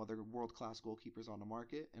there is no other world class goalkeepers on the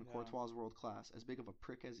market, and yeah, Courtois is world class. As big of a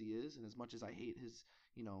prick as he is, and as much as I hate his,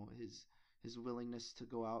 you know, his willingness to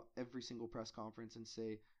go out every single press conference and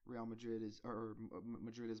say Real Madrid is or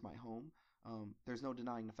Madrid is my home. There's no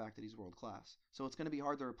denying the fact that he's world class. So it's going to be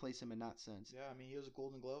hard to replace him in that sense. yeah. I mean, he was a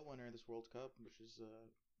Golden Glove winner in this World Cup, which is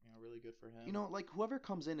really good for You him. know, like whoever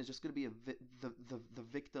comes in is just going to be the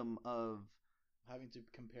victim of Having to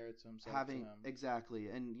compare it to himself to having him. exactly.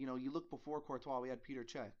 And you know, you look before Courtois, we had Peter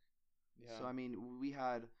Cech. So Yeah, I mean, we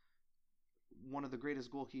had one of the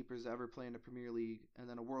greatest goalkeepers to ever play in the Premier League, and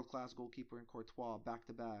then a world class goalkeeper in Courtois back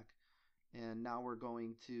to back. And now we're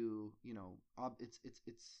going to, you know, it's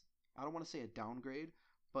I don't want to say a downgrade,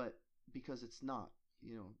 but because it's not,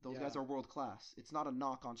 you know, those yeah, guys are world class. It's not a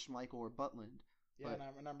knock on Schmeichel or Butland, yeah. but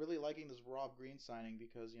And I'm really liking this Rob Green signing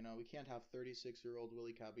because we can't have 36-year-old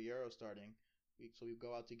Willie Caballero starting. So we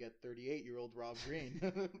go out to get 38-year-old Rob Green,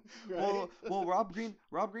 right? well, Rob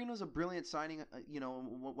Green was a brilliant signing. You know,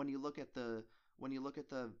 when you look at the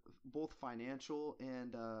both financial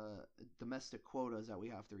and domestic quotas that we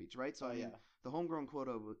have to reach, right? So Oh I mean, yeah, the homegrown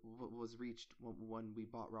quota was reached when we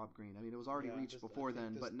bought Rob Green. I mean, it was already yeah. reached I before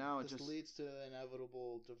think then, but now it this just leads to an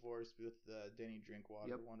inevitable divorce with Danny Drinkwater,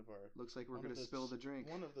 yep. Looks like we're gonna spill the drink.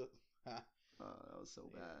 one of the That was so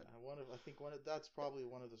Yeah, bad. I think that's probably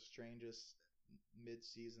one of the strangest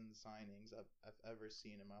mid-season signings I've ever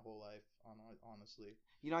seen in my whole life. Honestly,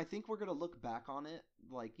 I think we're gonna look back on it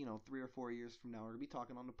like 3 or 4 years from now. We're gonna be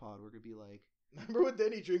talking on the pod. We're gonna be like, remember when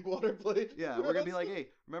Denny Drinkwater played yeah, for we're gonna be us? like, hey,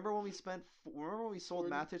 remember when we sold 40.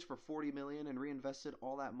 Matic for 40 million and reinvested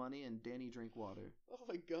all that money in Danny Drinkwater? Oh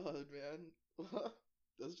my god, man,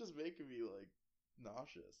 that's just making me like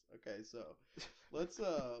nauseous. Okay, so let's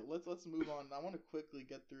move on. I want to quickly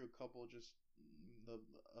get through a couple just the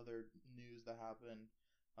other news that happened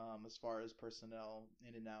as far as personnel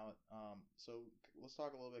in and out. So let's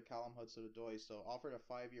talk a little bit. Callum Hudson-Odoi so offered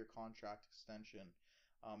a 5-year contract extension,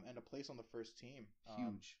 and a place on the first team.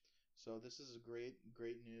 Huge. So this is great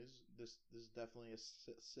news. This is definitely a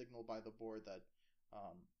signal by the board that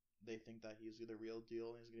they think that he's the real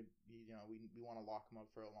deal and he's gonna be. We want to lock him up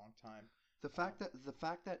for a long time. The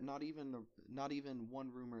fact that not even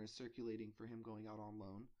one rumor is circulating for him going out on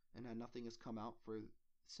loan, and that nothing has come out for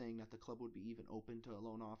saying that the club would be even open to a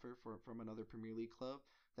loan offer from another Premier League club.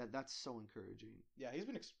 That's so encouraging. Yeah, he's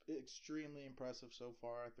been extremely impressive so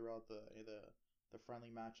far throughout the friendly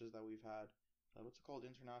matches that we've had. What's it called?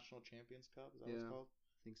 International Champions Cup? Is that what Yeah, it's called?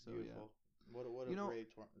 I think so. Beautiful. What a You know,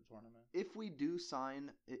 great tournament. if we do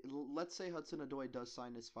sign, let's say Hudson-Odoi does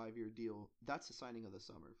sign this 5-year deal, that's the signing of the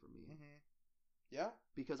summer for me. Mm-hmm. Yeah,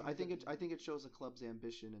 Because I think it shows the club's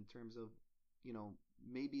ambition in terms of,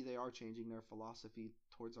 maybe they are changing their philosophy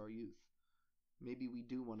towards our youth. Maybe we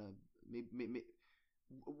do want to. Maybe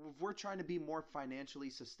if we're trying to be more financially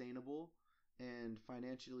sustainable and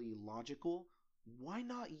financially logical, why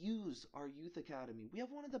not use our youth academy? We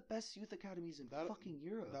have one of the best youth academies in fucking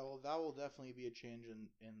Europe. That will definitely be a change in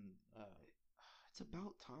It's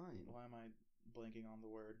about time. why am I blanking on the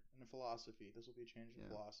word? In philosophy. This will be a change in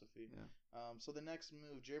philosophy. Yeah. So the next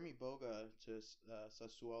move, Jeremy Boga to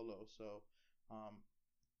Sassuolo. So,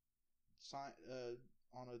 sign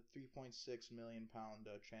on a 3.6 million pound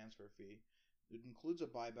transfer fee. It includes a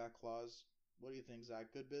buyback clause. What do you think,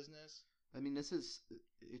 Zach? Good business? I mean,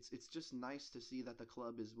 it's just nice to see that the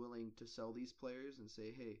club is willing to sell these players and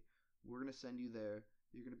say, hey, we're gonna send you there.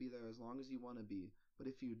 You're gonna be there as long as you want to be. But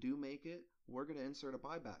if you do make it, we're gonna insert a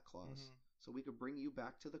buyback clause, so we could bring you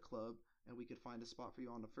back to the club and we could find a spot for you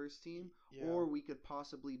on the first team, or we could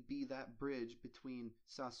possibly be that bridge between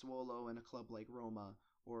Sassuolo and a club like Roma,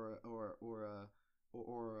 or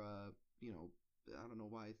I don't know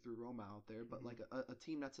why I threw Roma out there, but like a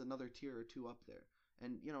team that's another tier or two up there.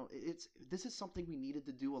 And this is something we needed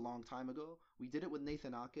to do a long time ago. We did it with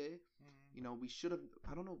Nathan Ake. We should have.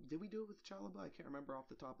 I don't know. Did we do it with Chalaba? I can't remember off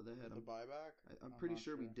the top of the head. The buyback? I'm pretty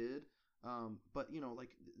sure we did. But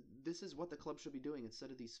this is what the club should be doing instead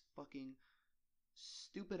of these fucking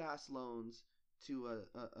stupid ass loans to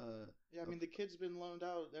Yeah, I mean the kid's been loaned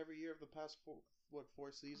out every year of the past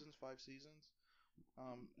 4 seasons, 5 seasons.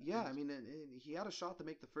 Yeah, I mean, and he had a shot to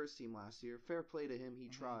make the first team last year. Fair play to him. He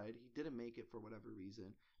tried. He didn't make it for whatever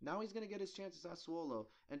reason. Now he's going to get his chances at Sassuolo,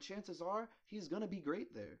 and chances are he's going to be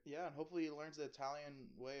great there. Yeah, and hopefully he learns the Italian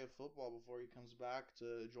way of football before he comes back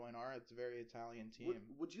to join our very Italian team.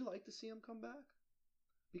 Would you like to see him come back?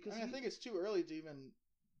 Because I think it's too early to even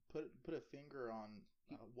put a finger on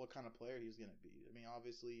what kind of player he's going to be. I mean,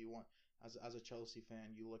 obviously you want as a Chelsea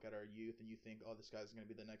fan, you look at our youth and you think, oh, this guy's going to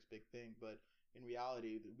be the next big thing, but in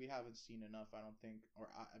reality, we haven't seen enough. I don't think, or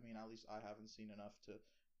I mean, at least I haven't seen enough to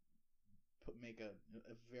make a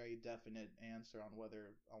very definite answer on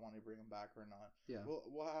whether I want to bring him back or not. Yeah.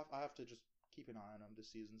 I have to just keep an eye on him this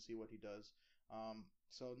season, see what he does.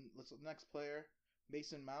 So next player,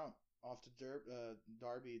 Mason Mount off to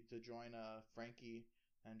Derby to join Frankie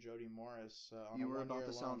and Jody Morris. You were about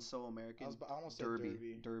to sound so American. I almost said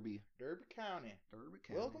Derby. Derby County. Derby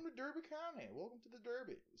County. Welcome to Derby County. Welcome to the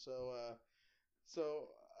Derby. So,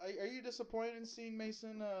 are you disappointed in seeing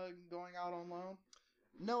Mason going out on loan?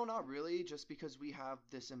 No, not really. Just because we have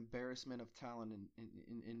this embarrassment of talent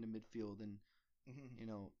in the midfield, and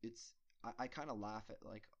it's I kind of laugh at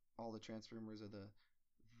like all the transfer rumors of the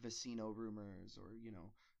Vecino rumors, or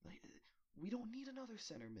like we don't need another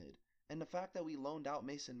center mid. And the fact that we loaned out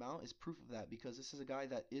Mason Mount is proof of that, because this is a guy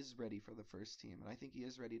that is ready for the first team, and I think he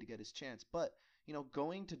is ready to get his chance. But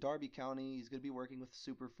going to Derby County, he's going to be working with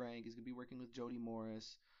Super Frank. He's going to be working with Jody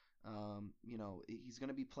Morris. He's going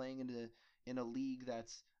to be playing in a league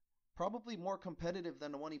that's probably more competitive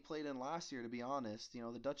than the one he played in last year, to be honest.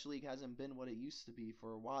 The Dutch league hasn't been what it used to be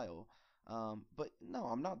for a while. But no,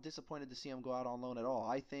 I'm not disappointed to see him go out on loan at all.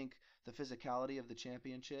 I think the physicality of the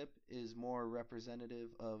championship is more representative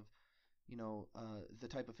of the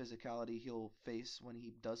type of physicality he'll face when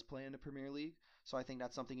he does play in the Premier League. So I think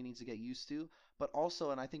that's something he needs to get used to. But also,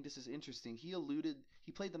 and I think this is interesting, he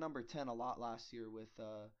played the number 10 a lot last year with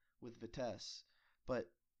Vitesse, but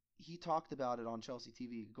he talked about it on Chelsea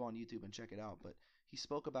TV. Go on YouTube and check it out. But he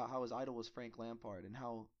spoke about how his idol was Frank Lampard and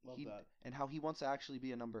Love that. how he wants to actually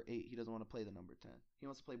be a number 8. He doesn't want to play the number 10. He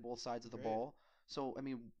wants to play both sides of the Great. ball. So I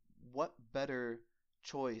mean, what better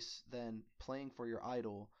choice than playing for your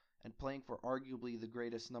idol and playing for arguably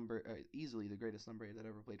easily the greatest number 8 that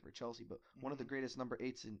ever played for Chelsea, but one of the greatest number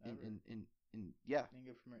 8s in yeah. And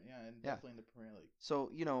definitely in the Premier League.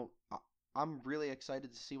 So I'm really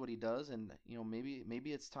excited to see what he does, and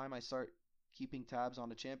maybe it's time I start keeping tabs on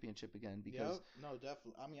the championship again because no,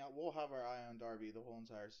 definitely. I mean, we'll have our eye on Derby the whole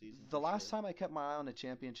entire season. the last time I kept my eye on the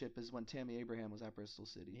championship is when Tammy Abraham was at Bristol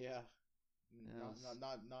City. Yeah. Yeah,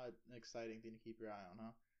 Not an exciting thing to keep your eye on,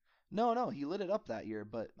 huh? No, he lit it up that year,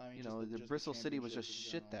 but I mean, the just Bristol the City was championship just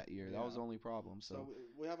in shit general. that year. Yeah. That was the only problem. So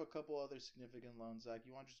we have a couple other significant loans, Zach.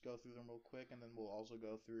 You want to just go through them real quick, and then we'll also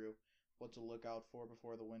go through what to look out for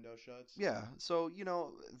before the window shuts. Yeah, so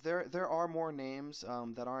there are more names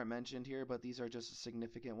that aren't mentioned here, but these are just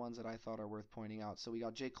significant ones that I thought are worth pointing out. So we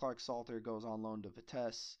got Jake Clark-Salter goes on loan to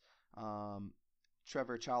Vitesse.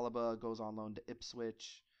 Trevor Chalobah goes on loan to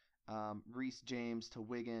Ipswich. Reece James to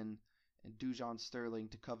Wigan, and Dujon Sterling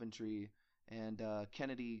to Coventry, and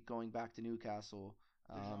Kennedy going back to Newcastle.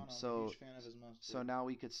 I'm a huge fan of his mustard. So now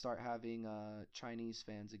we could start having Chinese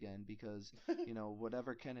fans again because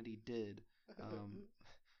whatever Kennedy did,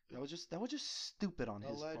 that was just stupid on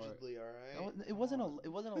his part. Allegedly, all right. It wasn't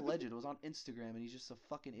alleged. It was on Instagram, and he's just a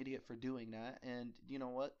fucking idiot for doing that. And you know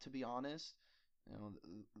what? To be honest,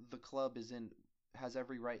 the club has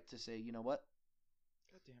every right to say, you know what?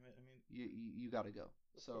 God damn it! I mean, you got to go.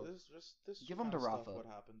 So this give him to Rafa. What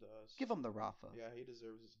happened to us? Give him the Rafa. Yeah, he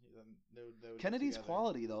deserves. They would Kennedy's get together.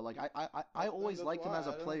 quality though, like I always liked him as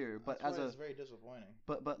a player, but it's very disappointing.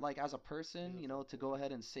 But like as a person, to go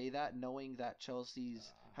ahead and say that, knowing that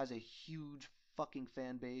Chelsea's has a huge fucking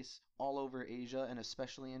fan base all over Asia and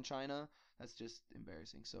especially in China, that's just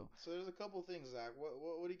embarrassing. So there's a couple things, Zach.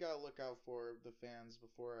 What do you got to look out for the fans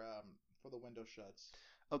before the window shuts?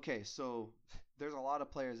 Okay, so there's a lot of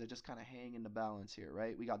players that just kind of hang in the balance here,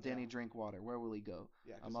 right? We got Danny Drinkwater. Where will he go?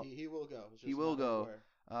 Yeah, because he will go. He will go.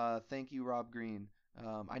 Thank you, Rob Green.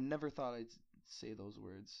 I never thought I'd say those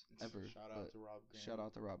words ever. Shout out to Rob Green. Shout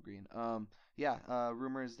out to Rob Green.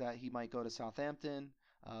 Rumors that he might go to Southampton.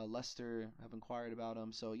 Leicester have inquired about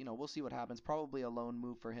him, so we'll see what happens. Probably a loan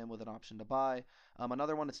move for him with an option to buy.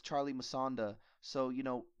 Another one is Charlie Musonda. So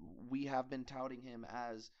we have been touting him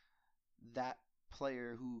as that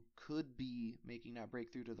player who could be making that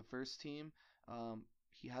breakthrough to the first team.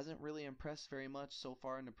 He hasn't really impressed very much so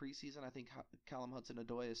far in the preseason. I think Callum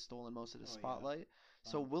Hudson-Odoi has stolen most of the spotlight.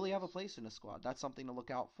 Yeah. So will he have a place in the squad? That's something to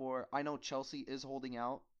look out for. I know Chelsea is holding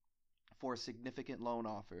out for a significant loan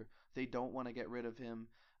offer. They don't want to get rid of him.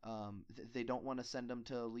 They don't want to send him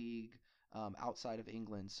to a league outside of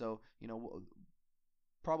England. So,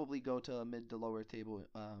 probably go to a mid to lower table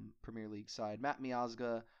Premier League side. Matt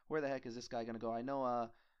Miazga, where the heck is this guy going to go? I know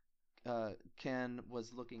Ken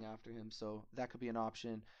was looking after him, so that could be an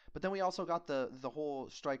option. But then we also got the whole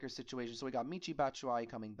striker situation. So we got Michy Batshuayi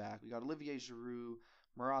coming back. We got Olivier Giroud,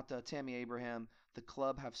 Morata, Tammy Abraham. The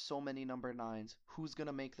club have so many number 9s. Who's going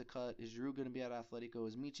to make the cut? Is Giroud going to be at Atletico?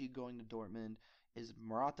 Is Michy going to Dortmund? Is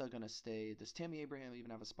Morata going to stay? Does Tammy Abraham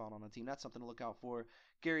even have a spot on the team? That's something to look out for.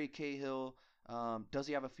 Gary Cahill, does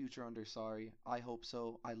he have a future under Sarri? I hope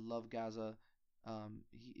so. I love Gaza.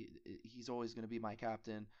 He's always going to be my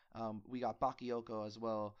captain. We got Bakayoko as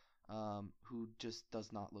well, who just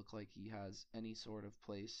does not look like he has any sort of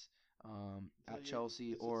place at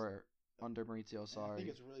Chelsea or under Maurizio Sarri. I think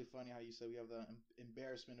it's really funny how you said we have the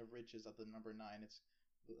embarrassment of riches at the number 9. It's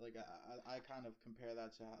like I kind of compare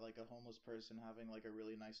that to like a homeless person having like a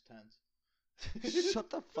really nice tent.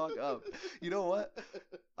 Shut the fuck up. You know what?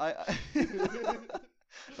 I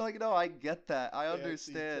like, no, I get that. I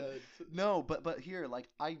understand. No, but here, like,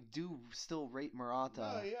 I do still rate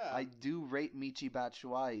Morata. Oh, yeah. I do rate Michy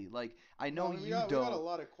Batshuayi. Like, I know we don't. got a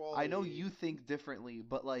lot of quality. I know you think differently,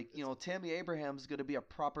 but like, Tammy Abraham's gonna be a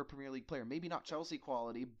proper Premier League player. Maybe not Chelsea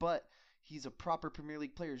quality, but he's a proper Premier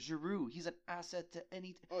League player. Giroud, he's an asset to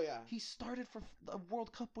any. Oh yeah. He started for a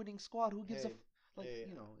World Cup winning squad. Who gives a like,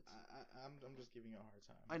 I'm just giving you a hard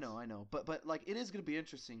time. I know, but like it is gonna be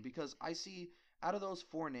interesting because I see out of those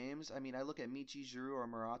 4 names, I mean, I look at Michy, Giroud, or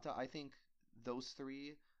Morata. I think those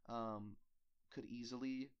 3 could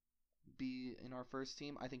easily be in our first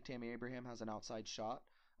team. I think Tammy Abraham has an outside shot.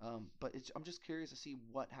 But I'm just curious to see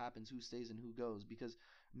what happens, who stays and who goes, because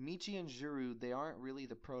Michi and Giroud, they aren't really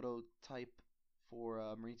the prototype for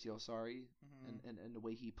Maurizio Sarri Hmm. and the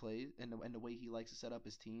way he plays and the way he likes to set up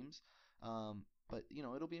his teams. But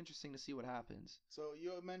it'll be interesting to see what happens. So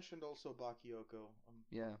you mentioned also Bakayoko,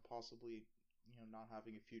 Yeah, possibly not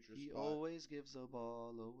having a future he spot. always gives the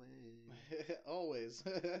ball away. Always.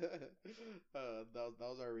 That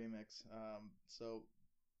was our remix. So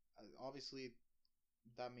obviously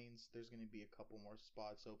that means there's going to be a couple more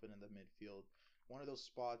spots open in the midfield. One of those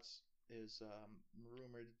spots is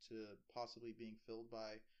rumored to possibly being filled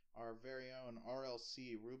by our very own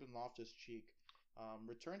RLC Ruben Loftus-Cheek.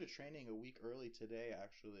 Returned to training a week early today,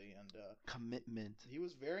 actually, and Commitment. he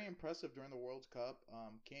was very impressive during the World Cup.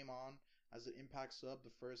 Came on as an impact sub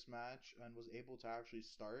the first match and was able to actually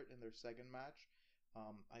start in their second match.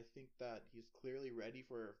 I think that he's clearly ready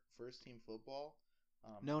for first team football.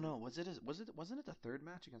 No, no. Wasn't it the third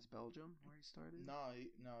match against Belgium where he started? No,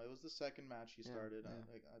 no, it was the second match he Yeah, started.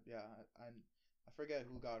 yeah. Yeah, I forget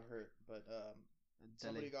who got hurt, but Dele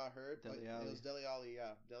somebody got hurt. Dele It Alli. was Dele Alli.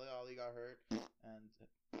 Yeah, Dele Alli got hurt, and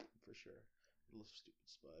for sure, little stupid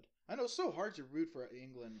spud. I know it's so hard to root for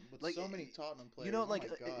England with Like so many Tottenham players. you know, Oh like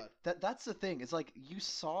my god. that's the thing. It's like you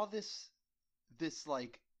saw this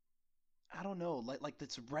like I don't know, like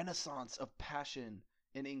this renaissance of passion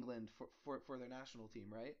in England for their national team,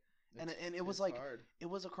 right? And it was It's like hard. it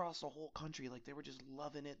was across the whole country. Like they were just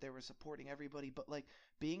loving it. They were supporting everybody. But like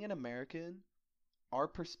being an American, our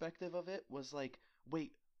perspective of it was like,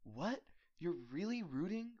 wait, what? You're really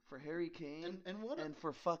rooting for Harry Kane And what and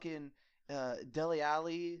for fucking Dele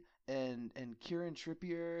Alli and Kieran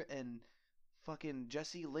Trippier and fucking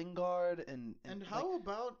Jesse Lingard and And like how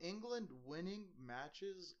about England winning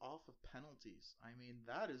matches off of penalties? I mean,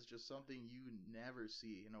 that is just something you never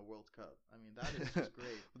see in a World Cup. I mean, that is just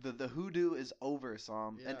great. the hoodoo is over,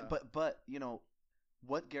 Sam. And Yeah. but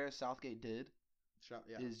what Gareth Southgate did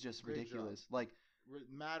Yeah. is just Great job. ridiculous. Like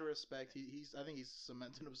Mad respect. He's I think he's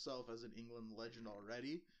cemented himself as an England legend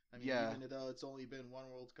already. I mean, yeah, even though it's only been one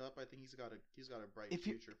World Cup, I think he's got a bright if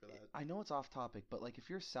you future for that. I know it's off topic, but like if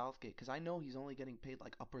you're Southgate, because I know he's only getting paid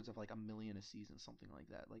like upwards of like $1 million a season, something like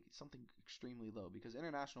that, like something extremely low because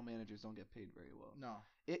international managers don't get paid very well. No.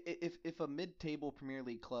 If a mid-table Premier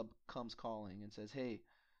League club comes calling and says, "Hey,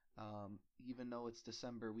 even though it's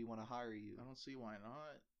December, we want to hire you," I don't see why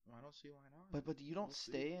not. I don't see why not. but you don't We'll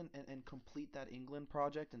see. stay and complete that England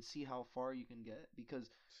project and see how far you can get because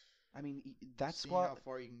I mean that Seeing squad. how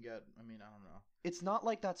far you can get. I mean, I don't know. It's not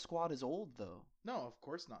like that squad is old though. No, of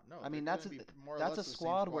course not. No, I mean they're that's gonna be more or that's a less the same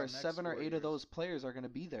squad where next 7 or 8 of 4 years. those players are going to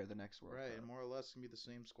be there the next World Right, Cup. and more or less can be the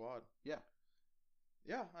same squad. Yeah,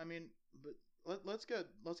 Yeah, I mean, but let's get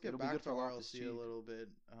it'll be back good to for RLC a Loftus-Cheek. little bit.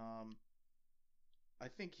 I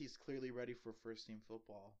think he's clearly ready for first team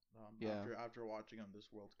football. Yeah. After watching him this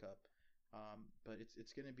World Cup. But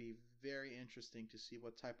it's going to be very interesting to see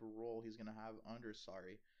what type of role he's going to have under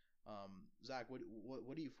Sarri. Zach,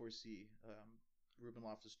 what do you foresee Ruben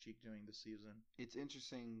Loftus-Cheek doing this season? It's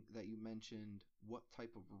interesting that you mentioned what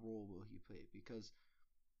type of role will he play because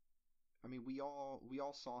I mean we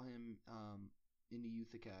all saw him in the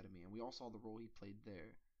youth academy and we all saw the role he played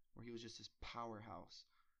there where he was just this powerhouse.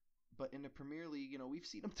 But in the Premier League, we've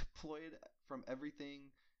seen him deployed from everything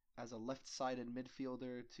as a left-sided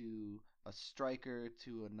midfielder to a striker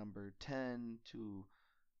to a number 10 to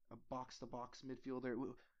a box-to-box midfielder.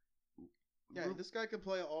 Yeah, this guy can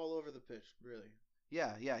play all over the pitch, really.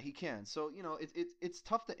 Yeah, he can. So it's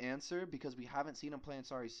tough to answer because we haven't seen him play in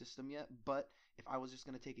Sarri's system yet. But if I was just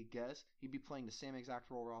gonna take a guess, he'd be playing the same exact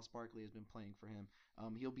role Ross Barkley has been playing for him.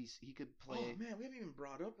 He could play. Oh man, we haven't even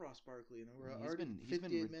brought up Ross Barkley, and we're He's already been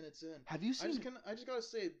 58 minutes in. Have you seen? I just gotta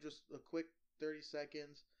say, just a quick 30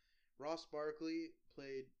 seconds. Ross Barkley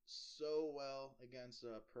played so well against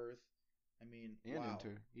Perth. I mean, And wow.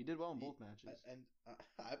 Inter, he did well in He- both matches. And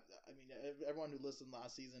I mean, everyone who listened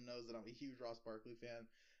last season knows that I'm a huge Ross Barkley fan.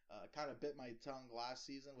 Kind of bit my tongue last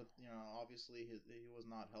season with obviously he was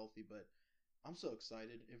not healthy, but I'm so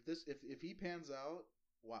excited. If he pans out,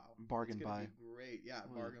 wow, Bargain it's gonna buy. be great. Yeah,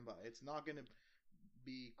 Ooh. bargain buy. It's not gonna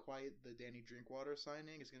be quite the Danny Drinkwater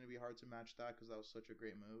signing. It's gonna be hard to match that because that was such a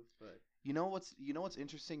great move. But You know what's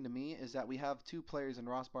interesting to me is that we have two players in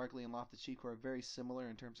Ross Barkley and Loftus-Cheek who are very similar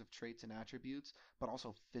in terms of traits and attributes, but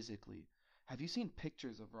also physically. Have you seen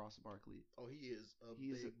pictures of Ross Barkley? oh, he is a He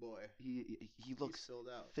is big boy. He looks He's filled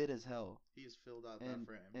out. fit as hell. He is filled out And that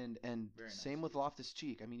frame. and Very same with nicely.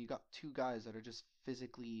 Loftus-Cheek. I mean, you got two guys that are just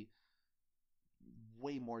physically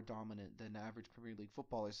way more dominant than average Premier League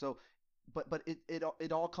footballers. So, but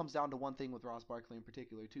it all comes down to one thing with Ross Barkley in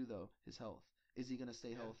particular too, though his health. Is he gonna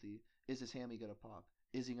stay Yeah. healthy? Is his hammy gonna pop?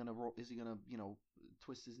 is he gonna roll? Is he gonna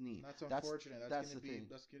twist his knee? That's unfortunate. That's Gonna the be thing.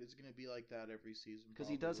 it's gonna be like that every season Because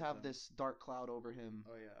he probably does with have him. this dark cloud over him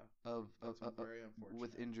Oh yeah, of that's very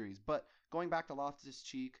with unfortunate. injuries. But going back to Loftus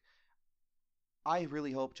Cheek, I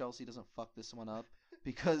really hope Chelsea doesn't fuck this one up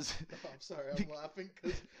because No, I'm sorry, I'm laughing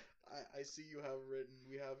because I see you have written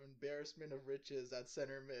we have embarrassment of riches at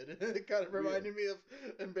center mid. It kind of reminded me of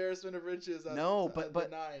embarrassment of riches at, no, at the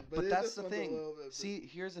nine. but that's this the one's a thing. little bit. See,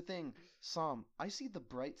 here's the thing, Sam. I see the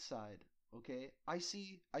bright side. Okay, I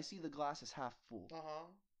see the glass is half full, Uh huh.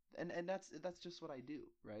 and that's just what I do,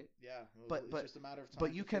 right? Yeah, well, But it's just a matter of time.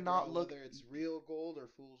 but you to figure cannot out look. whether it's real gold or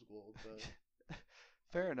fool's gold. But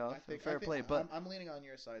Fair enough, fair play. But I'm leaning on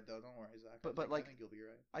your side though. Don't worry, Zach. but I like think you'll be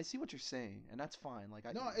right. I see what you're saying, and that's fine. Like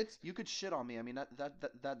No, it's you could shit on me. I mean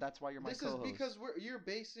that's why you're my this co-host. is because you're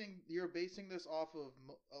basing this off of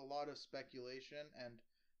a lot of speculation, and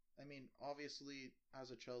I mean obviously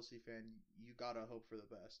as a Chelsea fan you gotta hope for the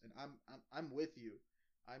best, and I'm with you.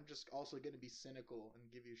 I'm just also gonna be cynical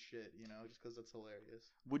and give you shit, just because that's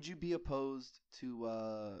hilarious. Would you be opposed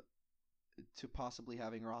to possibly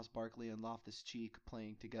having Ross Barkley and Loftus Cheek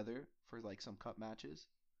playing together for like some cup matches,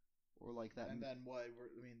 or like that? And then what?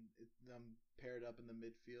 Them paired up in the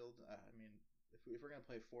midfield. I mean, if we're gonna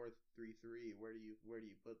play 4-3-3, where do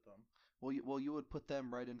you put them? Well, you would put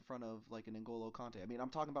them right in front of like an N'Golo Kante. I mean, I'm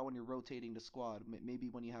talking about when you're rotating the squad. Maybe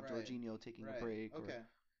when you have Right. Jorginho taking a Right. break. Okay. Or...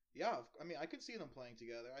 Yeah. I mean, I could see them playing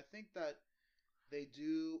together. I think that they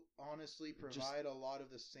do honestly provide a lot of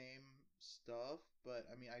the same stuff, but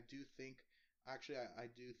I mean, I do think. Actually, I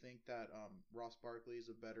do think that Ross Barkley is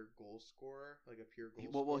a better goal scorer, like a pure goal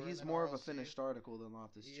scorer. Well, he's more of a RLC. finished article than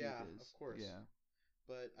Loftus Cheek Yeah, is. of course. Yeah.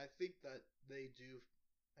 But I think that they do.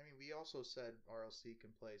 I mean, we also said RLC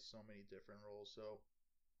can play so many different roles, so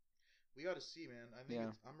we got to see, man. I think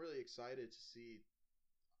I'm really excited to see.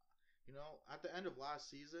 At the end of last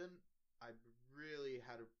season, I really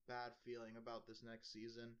had a bad feeling about this next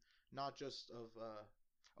season, not just of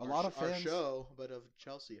our show, but of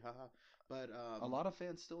Chelsea. Haha. But a lot of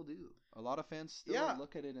fans still do. A lot of fans still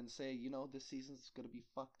look at it and say, this season's gonna be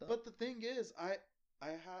fucked up. But the thing is, I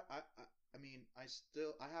had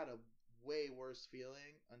a way worse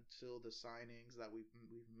feeling until the signings that we've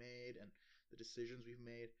made and the decisions we've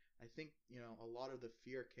made. I think a lot of the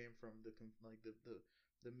fear came from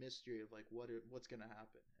the mystery of like what's gonna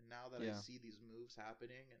happen. And now that I see these moves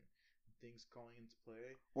happening and things going into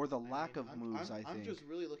play, or the lack of moves, I'm just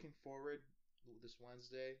really looking forward this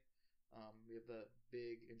Wednesday. We have the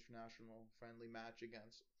big international friendly match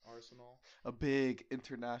against Arsenal. A big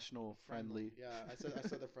international friendly. Yeah, I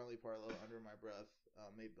said the friendly part a little under my breath.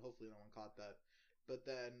 Maybe hopefully no one caught that. But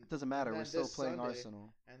then it doesn't matter. We're still playing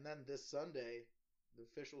Arsenal. And then this Sunday, the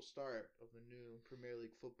official start of the new Premier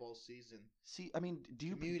League football season. See, I mean,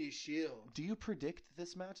 Community Shield? Do you predict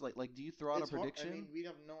this match? Like, do you throw out a prediction? I mean, we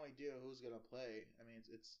have no idea who's gonna play. I mean,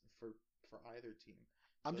 it's for either team.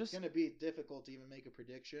 So it's gonna be difficult to even make a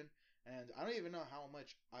prediction. And I don't even know how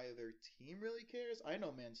much either team really cares. I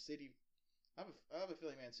know Man City. I have a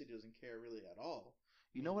feeling Man City doesn't care really at all.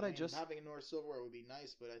 Having a North Silverware would be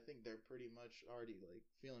nice, but I think they're pretty much already like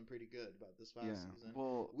feeling pretty good about this past season.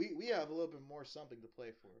 Well, we have a little bit more something to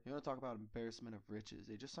play for. You want to talk about embarrassment of riches?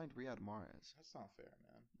 They just signed Riyad Mahrez. That's not fair, man.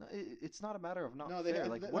 No, it's not a matter of fair.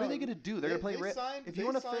 What are they gonna do? They're gonna play. If you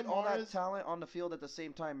want to fit all that talent on the field at the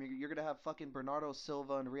same time, you're gonna have fucking Bernardo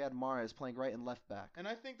Silva and Riyad Mahrez playing right and left back. And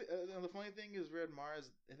I think the funny thing is Riyad Mahrez.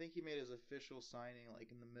 I think he made his official signing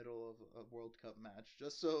like in the middle of a World Cup match,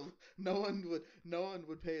 just so no one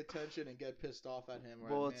would pay attention and get pissed off at him.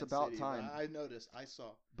 Well, it's about time. I noticed. I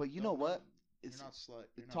saw. But you know what? You're not slick.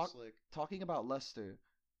 You're not slick. Talking about Leicester,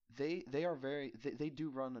 they are they do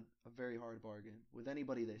run a very hard bargain with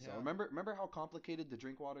anybody they sell. Remember how complicated the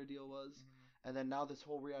Drinkwater deal was, and then now this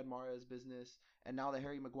whole Riyad Mahrez business, and now the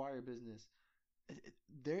Harry Maguire business.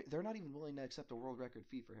 They're not even willing to accept a world record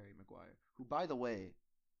fee for Harry Maguire, who, by the way,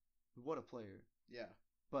 what a player. Yeah.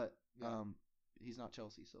 But he's not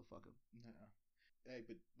Chelsea, so fuck him. Yeah. Hey,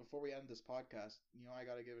 but before we end this podcast, I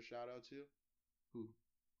got to give a shout out to who?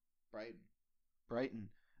 Brighton.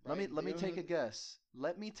 Let me take a guess.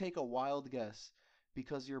 Let me take a wild guess,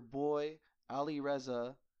 because your boy Ali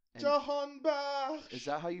Reza. Jahanbakhsh. Is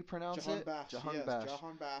that how you pronounce it? Jahanbakhsh.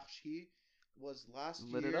 Jahanbakhsh. He was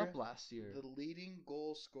lit it up last year. The leading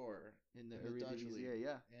goal scorer in the Dutch League.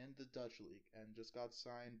 In the Dutch League, and just got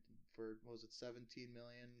signed for 17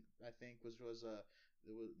 million. I think was a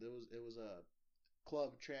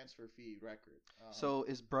club transfer fee record. So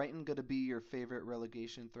is Brighton going to be your favorite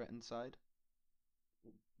relegation threatened side?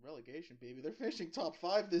 relegation, baby. They're finishing top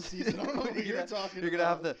 5 this season. I don't know what you're talking You're gonna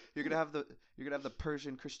have about. the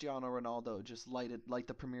Persian Cristiano Ronaldo just light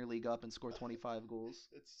the Premier League up and score 25 goals.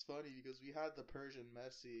 It's funny because we had the Persian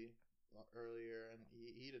Messi earlier, and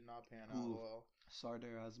he did not pan out Who? well.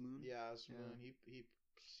 Sardar Azmoun. Yeah, Asmoon, he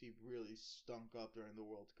really stunk up during the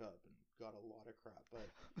World Cup and got a lot of crap. But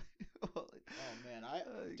Well, oh man,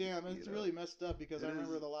 damn, it's really messed up because it I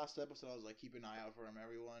remember is. the last episode. I was like, keep an eye out for him,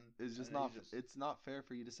 everyone. It's just And then not. he just, It's not fair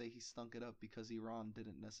for you to say he stunk it up because Iran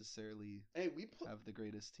didn't necessarily hey, we put. have the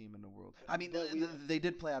greatest team in the world. I mean, But we, they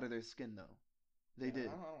did play out of their skin though. They yeah, did.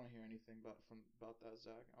 I don't want to hear anything about that,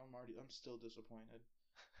 Zach. I'm still disappointed.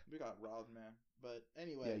 We got robbed, man. But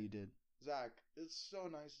anyway, Yeah, you did. Zach, it's so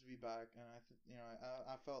nice to be back, and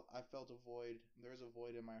I felt a void. There's a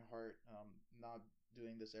void in my heart. Not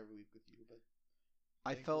doing this every week with you, but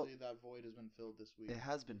I felt thankfully that void has been filled this week. it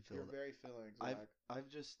has been You're filled. very filling, Zach. I've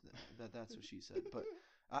just that's what she said. But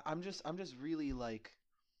I'm just really like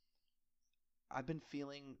I've been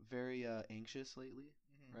feeling very anxious lately,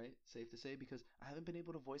 Mhm. right? Safe to say because I haven't been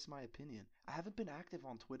able to voice my opinion. I haven't been active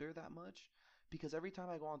on Twitter that much because every time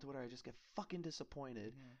I go on Twitter, I just get fucking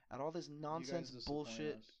disappointed Mhm. at all this You guys nonsense disappoint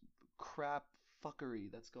bullshit us. crap fuckery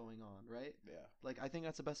that's going on, right? Yeah. Like I think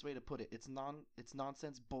that's the best way to put it. It's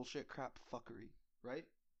nonsense bullshit crap fuckery, right?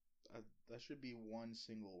 That should be one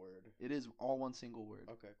single word. It is all one single word.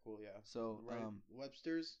 Okay, cool. Yeah. So, Right.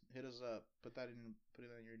 Webster's, hit us up. Put it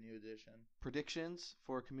in your new edition. predictions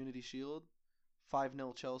for Community Shield: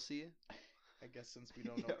 5-0 Chelsea. I guess since we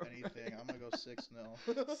don't know Yeah, anything, right. I'm gonna go 6-0.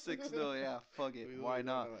 6-0, yeah, fuck it. We Why literally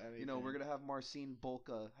not? don't know You know, we're anything. gonna have Marcin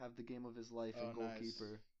Bolka have the game of his life Oh, and nice.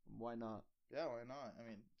 goalkeeper. Why not? Yeah, why not? I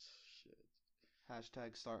mean, shit.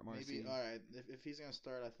 Hashtag start Maybe Marcin. all right. If he's gonna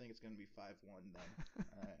start, I think it's gonna be 5-1 then.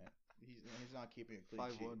 All right. He's not keeping a clean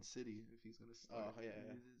 5-1 sheet. City if he's gonna start. Oh yeah.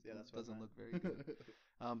 That's what I Doesn't meant. look very good.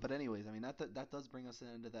 But anyways, I mean that does bring us to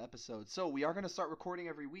the end of the episode. So we are gonna start recording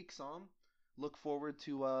every week, Sam. Look forward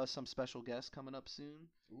to some special guests coming up soon.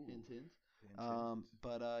 Ooh, Hint, hint. hint.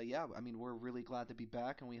 But yeah, I mean we're really glad to be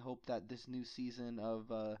back, and we hope that this new season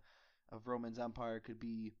of Roman's Empire could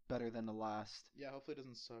be better than the last. Yeah, hopefully it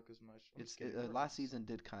doesn't suck as much. I'm It's just kidding. We're last awesome. season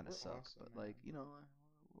did kind of We're suck, awesome, but man. like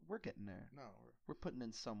we're getting there. No, We're putting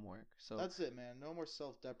in some work. So that's it, man. No more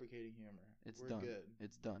self-deprecating humor. it's We're done. good.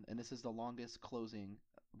 It's done, and this is the longest closing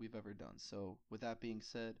we've ever done. So with that being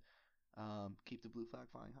said, keep the blue flag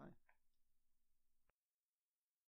flying high.